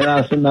 And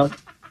I said,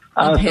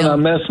 I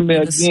messed me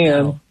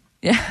again.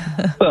 Yeah.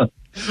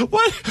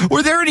 What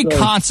were there any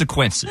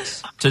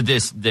consequences to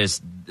this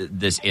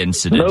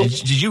incident? Nope.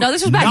 Did you? No,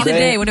 this was back in the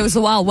day when it was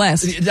the Wild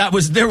West.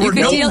 There were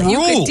no rules. You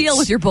could deal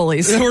with your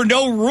bullies. There were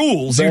no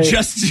rules. You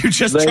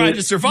just tried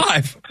to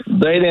survive.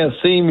 They didn't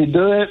see me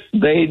do it.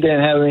 They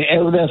didn't have any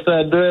evidence that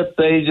I do it.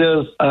 They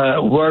just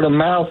word of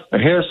mouth,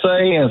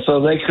 hearsay, and so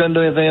they couldn't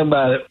do anything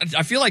about it.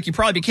 I feel like you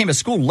probably became a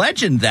school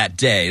legend that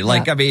day.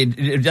 Like, I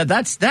mean,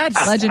 that's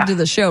legend to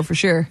the show for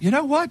sure. You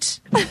know what?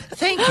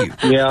 Thank you.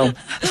 Yeah.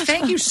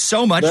 Thank you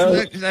so much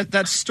for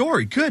that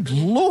story. Good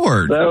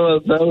Lord. There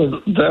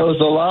was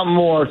a lot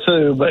more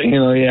too, but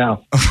yeah.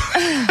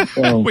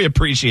 We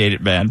appreciate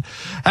it, man.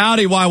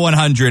 Howdy,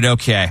 Y100.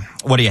 Okay,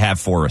 what do you have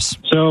for us?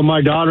 So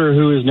my daughter,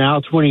 who is now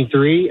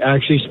 23,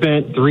 actually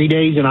spent 3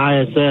 days in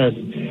ISS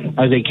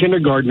as a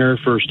kindergartner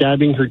for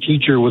stabbing her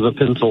teacher with a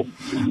pencil.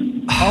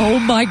 Oh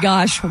my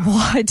gosh,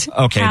 what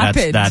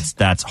happened?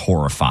 That's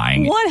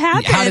horrifying. What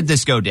happened? How did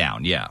this go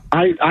down? Yeah.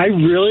 I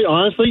really,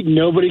 honestly,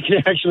 nobody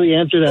can actually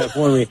answer that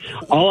for me.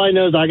 All I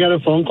know is I got a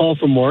phone call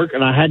from work,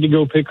 and I had to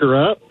go pick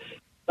her up,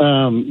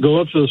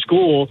 go up to the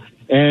school,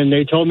 and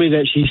they told me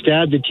that she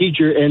stabbed the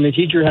teacher, and the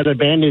teacher had a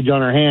bandage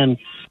on her hand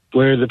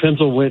where the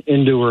pencil went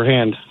into her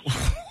hand.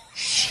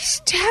 She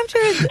stabbed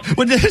her.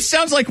 Well, this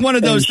sounds like one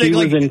of those things.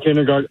 She was in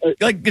kindergarten.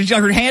 Like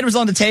her hand was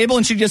on the table,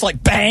 and she just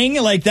like bang,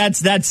 like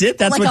that's it.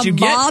 That's like what you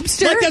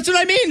mobster? Get. Like, that's what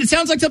I mean. It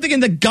sounds like something in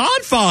The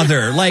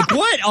Godfather. Like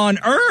what on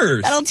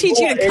earth? That'll teach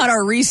you to cut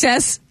our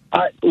recess.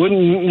 No, it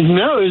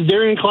was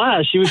during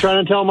class. She was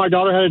trying to tell my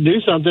daughter how to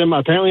do something.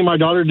 Apparently, my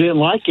daughter didn't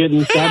like it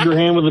and stabbed her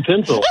hand with a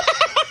pencil.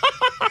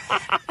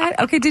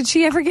 Okay, did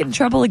she ever get in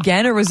trouble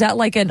again, or was that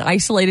like an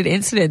isolated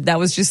incident that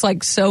was just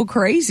like so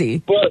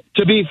crazy? Well,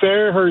 to be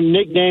fair, her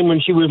nickname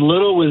when she was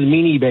little was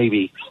Meanie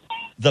Baby.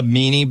 The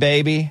Meanie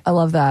Baby? I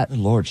love that. Good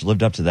Lord, she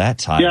lived up to that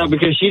title. Yeah,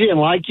 because she didn't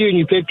like you and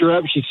you picked her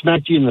up, she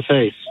smacked you in the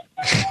face.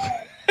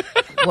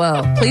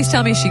 Well, please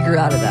tell me she grew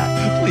out of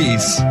that.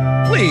 Please.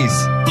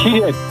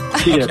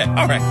 She did. Okay.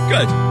 All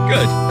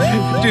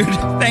right, good. Dude,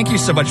 thank you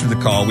so much for the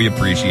call. We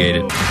appreciate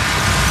it. 10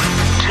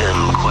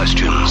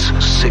 questions,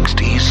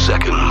 60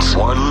 seconds,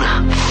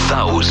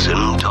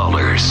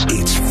 $1,000.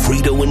 It's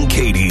Frito and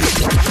Katy.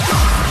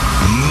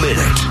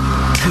 Minute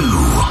to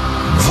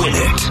win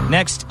it.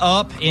 Next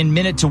up in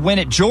Minute to Win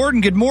It,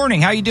 Jordan, good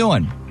morning. How you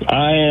doing?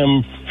 I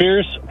am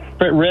fierce,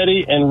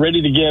 ready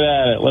to get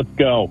at it. Let's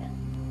go.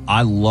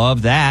 I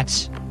love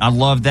that.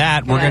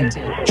 We're going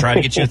to try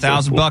to get you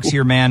 $1,000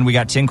 here, man. We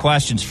got 10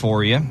 questions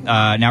for you.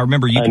 Now,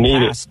 remember, you can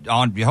pass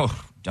on.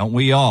 Oh, don't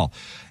we all?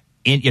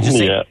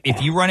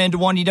 If you run into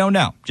one you don't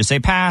know, just say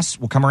pass.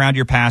 We'll come around to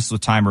your pass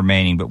with time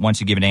remaining. But once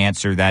you give an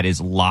answer, that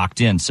is locked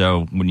in.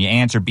 So when you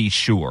answer, be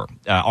sure.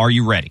 Are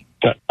you ready?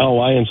 Oh,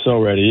 I am so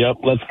ready.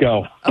 Yep, let's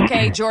go.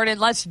 Okay, Jordan,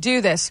 let's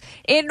do this.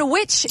 In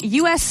which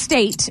U.S.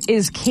 state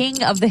is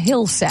King of the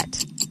Hill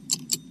set?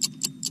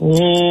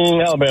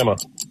 Alabama.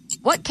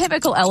 What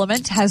chemical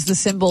element has the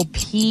symbol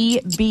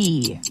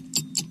PB?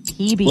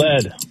 PB.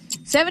 Lead.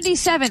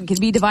 77 can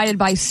be divided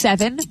by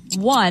 7,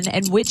 1,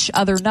 and which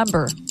other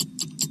number?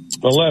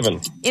 11.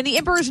 In The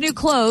Emperor's New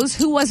Clothes,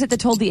 who was it that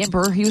told the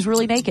Emperor he was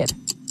really naked?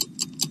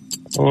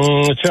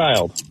 A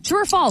child.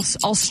 True or false?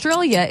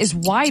 Australia is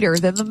wider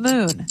than the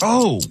moon.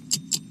 Oh.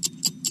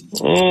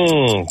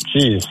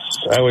 Jeez.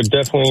 I would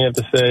definitely have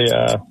to say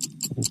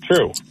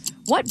true.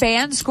 What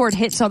band scored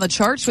hits on the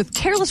charts with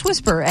Careless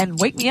Whisper and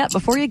Wake Me Up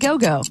Before You Go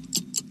Go?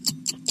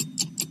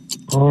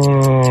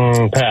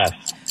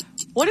 Pass.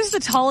 What is the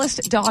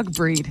tallest dog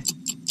breed?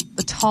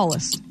 The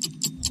tallest.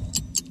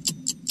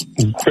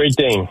 Great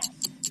Dane.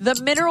 The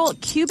mineral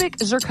cubic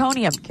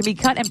zirconium can be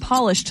cut and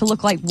polished to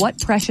look like what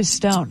precious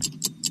stone?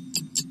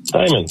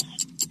 Diamonds.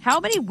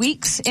 How many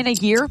weeks in a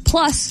year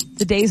plus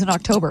the days in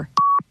October?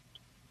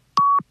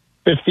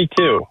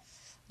 52.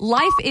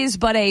 Life is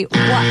but a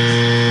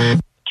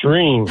what?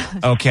 Dream.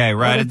 Okay,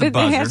 right at the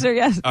buzzer. The answer,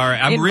 yes. All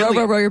right,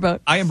 row your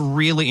boat. I am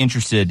really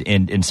interested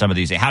in some of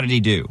these. How did he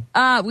do?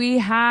 We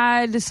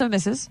had some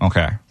misses.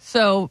 Okay.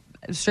 So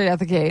straight out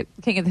the gate,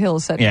 King of the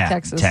Hill said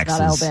Texas, not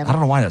Alabama. I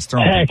don't know why that's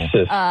throwing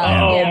Texas.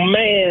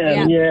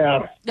 Man,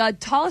 yeah. The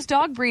tallest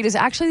dog breed is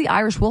actually the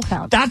Irish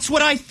Wolfhound. That's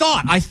what I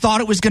thought. I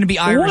thought it was going to be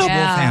Irish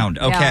Wolfhound.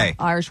 Okay. Yeah,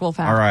 Irish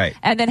Wolfhound. All right.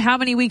 And then how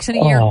many weeks in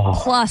a year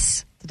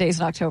plus the days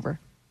in October?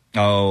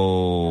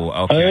 Oh,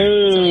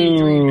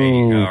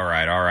 okay.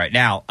 All right.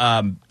 Now,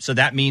 so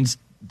that means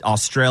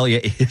Australia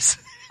is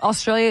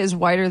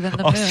wider than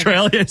the moon.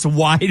 Australia is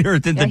wider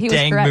than the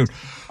dang moon.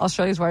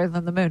 Australia is wider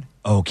than the moon.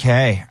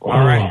 Okay.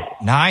 All right.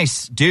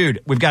 Nice. Dude,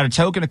 we've got a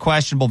token of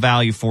questionable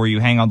value for you.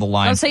 Hang on the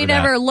line. Don't say you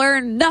never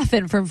learn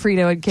nothing from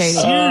Frito and Katy.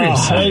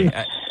 Seriously.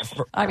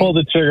 Pull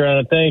the trigger on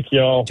it. Thank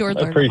y'all. I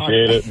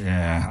appreciate it.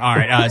 Yeah. All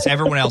right. So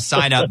everyone else,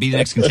 sign up. Be the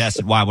next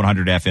contestant.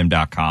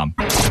 Y100FM.com.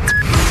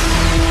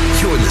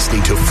 You're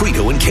listening to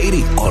Frito and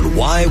Katy on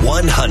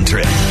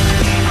Y100.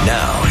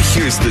 Now,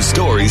 here's the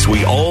stories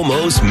we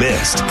almost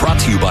missed. Brought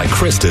to you by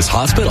Christus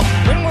Hospital.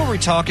 When were we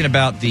talking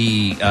about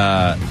the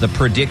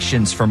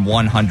predictions from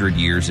 100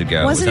 years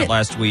ago? Was that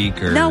last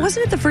week? Or? No,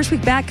 wasn't it the first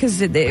week back?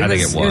 Because it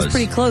was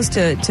pretty close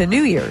to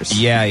New Year's.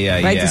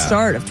 Yeah. Right at the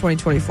start of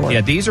 2024.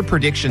 Yeah, these are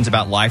predictions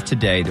about life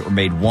today that were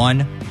made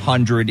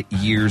 100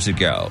 years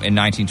ago in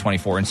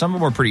 1924. And some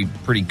of them were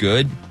pretty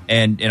good.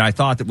 And I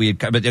thought that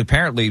but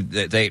apparently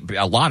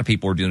a lot of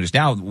people were doing this.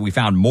 Now we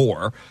found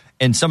more.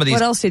 And some of these.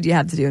 What else did you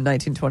have to do in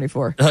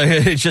 1924?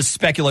 Just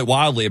speculate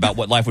wildly about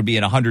what life would be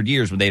in 100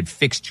 years when they had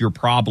fixed your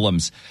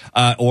problems,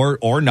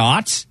 or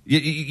not.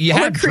 You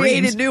had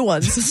created dreams. New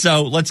ones.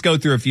 So let's go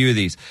through a few of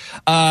these.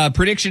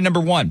 Prediction number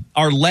 1: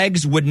 our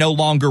legs would no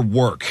longer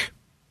work.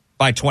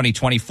 By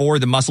 2024,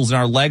 the muscles in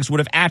our legs would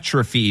have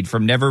atrophied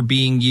from never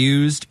being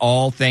used,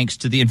 all thanks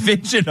to the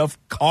invention of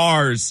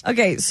cars.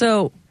 Okay,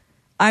 so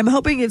I'm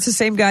hoping it's the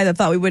same guy that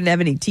thought we wouldn't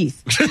have any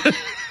teeth.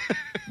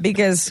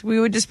 Because we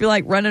would just be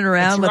like running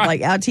around with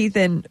like out teeth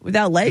and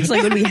without legs.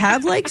 Like, would we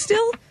have legs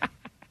still?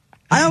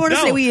 I don't want to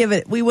say we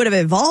would have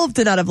evolved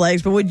to not have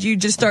legs, but would you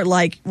just start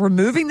like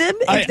removing them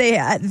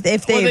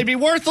if they'd be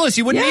worthless?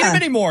 You wouldn't need them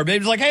anymore. They'd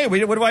be like, hey,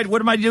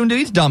 what am I doing to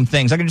these dumb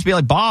things? I can just be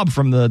like Bob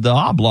from the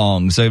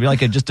Oblongs. So it'd be like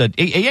you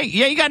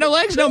got no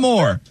legs no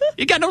more.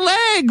 You got no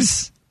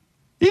legs.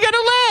 You got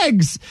no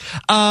legs.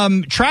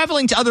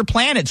 Traveling to other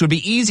planets would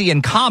be easy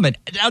and common.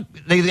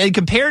 They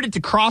compared it to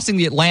crossing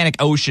the Atlantic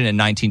Ocean in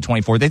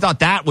 1924. They thought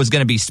that was going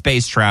to be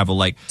space travel.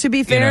 Like, to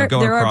be fair,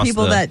 there are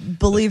people that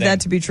believe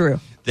that to be true.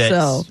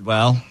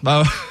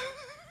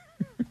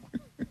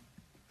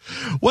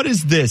 What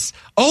is this?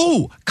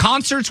 Oh,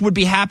 concerts would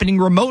be happening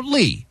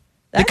remotely.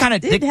 That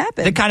did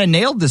happen. They kind of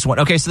nailed this one.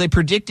 Okay, so they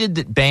predicted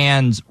that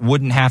bands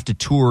wouldn't have to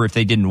tour if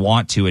they didn't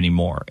want to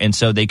anymore, and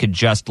so they could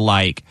just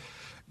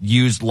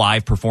use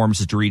live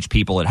performances to reach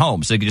people at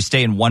home. So they could just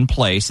stay in one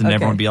place and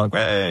everyone would be like,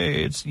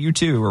 hey, it's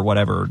U2 or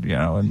whatever,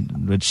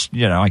 and which,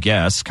 I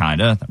guess kind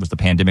of, that was the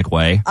pandemic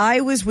way. I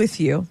was with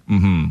you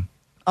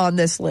on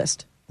this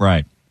list.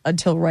 Right.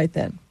 Until right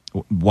then.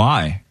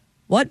 Why?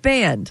 What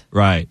band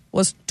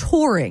was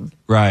touring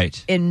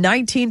in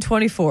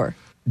 1924?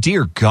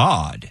 Dear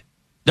God.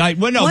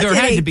 There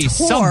had to be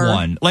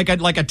someone like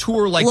a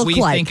tour like we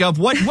think of.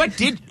 What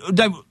did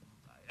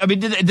I mean,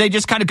 they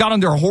just kind of got on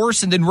their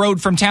horse and then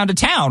rode from town to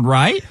town,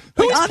 right?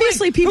 Who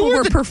obviously people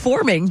were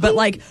performing, but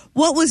like,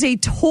 what was a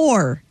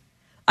tour?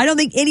 I don't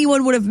think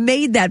anyone would have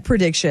made that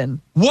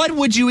prediction. What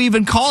would you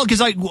even call it?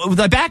 Because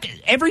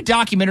every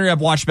documentary I've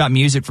watched about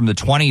music from the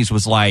 20s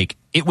was like,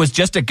 it was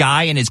just a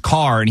guy in his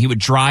car and he would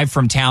drive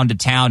from town to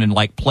town and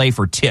like play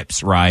for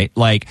tips, right?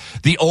 Like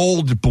the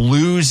old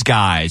blues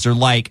guys or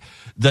like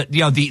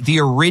the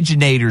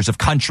originators of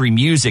country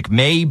music,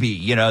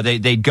 maybe,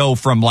 they'd go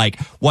from like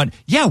were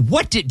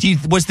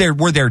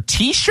there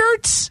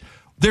T-shirts?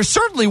 There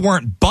certainly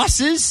weren't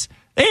buses.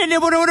 They didn't know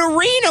what an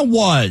arena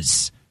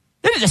was.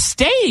 They did a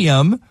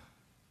stadium.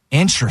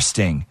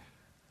 Interesting.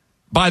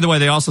 By the way,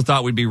 they also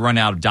thought we'd be we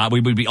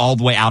would be all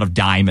the way out of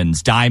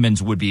diamonds.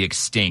 Diamonds would be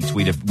extinct.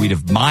 We'd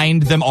have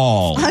mined them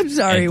all. I'm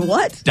sorry,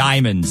 what?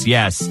 Diamonds,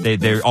 yes.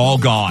 They're all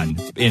gone.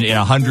 In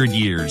 100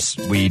 years,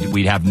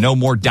 we'd have no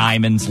more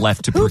diamonds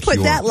left to procure.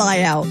 Who put that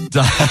lie out?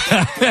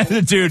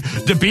 Dude,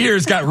 De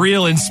Beers got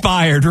real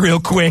inspired real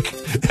quick.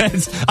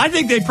 I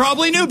think they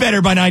probably knew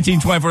better by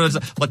 1924.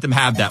 Let's let them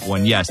have that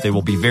one. Yes, they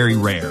will be very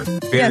rare.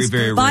 Very,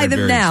 very buy rare, them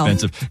very now.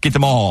 expensive. Get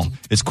them all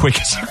as quick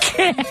as you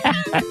can.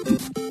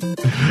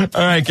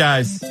 All right,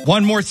 guys.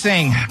 One more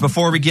thing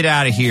before we get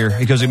out of here,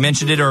 because we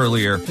mentioned it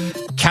earlier.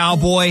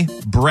 Cowboy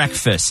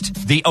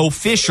Breakfast. The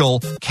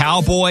official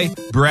Cowboy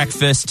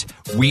Breakfast.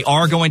 We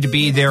are going to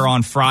be there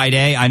on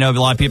Friday. I know a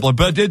lot of people are,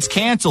 but it's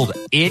canceled.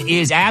 It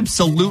is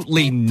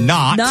absolutely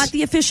not. Not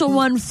the official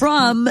one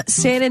from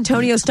San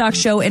Antonio Stock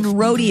Show and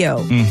Rodeo.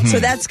 Mm-hmm. So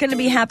that's going to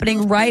be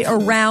happening right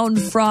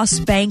around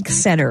Frost Bank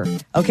Center,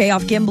 okay,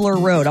 off Gambler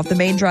Road, off the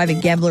main drive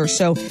in Gambler.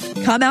 So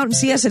come out and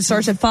see us. It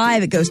starts at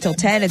 5. It goes till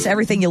 10. It's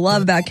everything you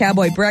love about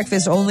Cowboy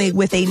Breakfast, only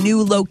with a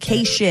new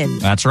location.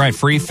 That's right.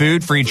 Free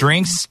food, free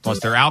drinks. Plus,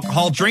 there are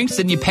alcohol drinks,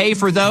 and you pay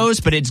for those,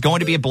 but it's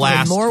going to be a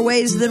blast. In more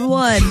ways than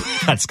one.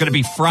 That's going to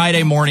be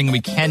Friday morning. We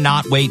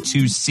cannot wait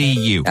to see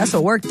you. That's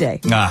a work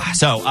day.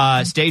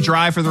 So stay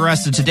dry for the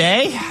rest of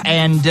today,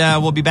 and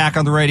we'll be back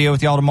on the radio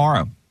with y'all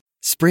tomorrow.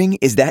 Spring,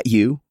 is that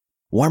you?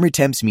 Warmer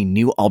temps mean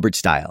new Allbirds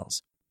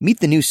styles. Meet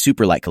the new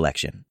Superlight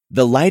collection,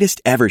 the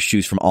lightest ever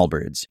shoes from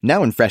Allbirds,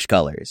 now in fresh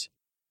colors.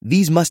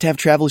 These must-have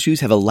travel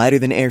shoes have a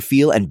lighter-than-air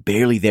feel and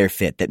barely there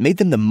fit that made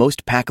them the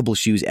most packable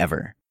shoes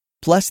ever.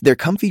 Plus, they're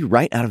comfy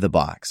right out of the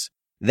box.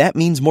 That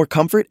means more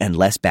comfort and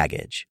less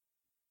baggage.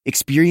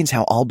 Experience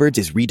how Allbirds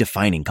is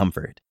redefining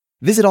comfort.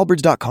 Visit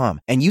allbirds.com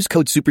and use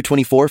code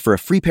SUPER24 for a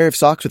free pair of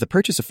socks with a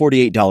purchase of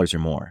 $48 or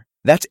more.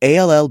 That's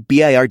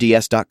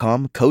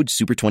ALLBIRDS.com, code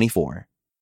SUPER24.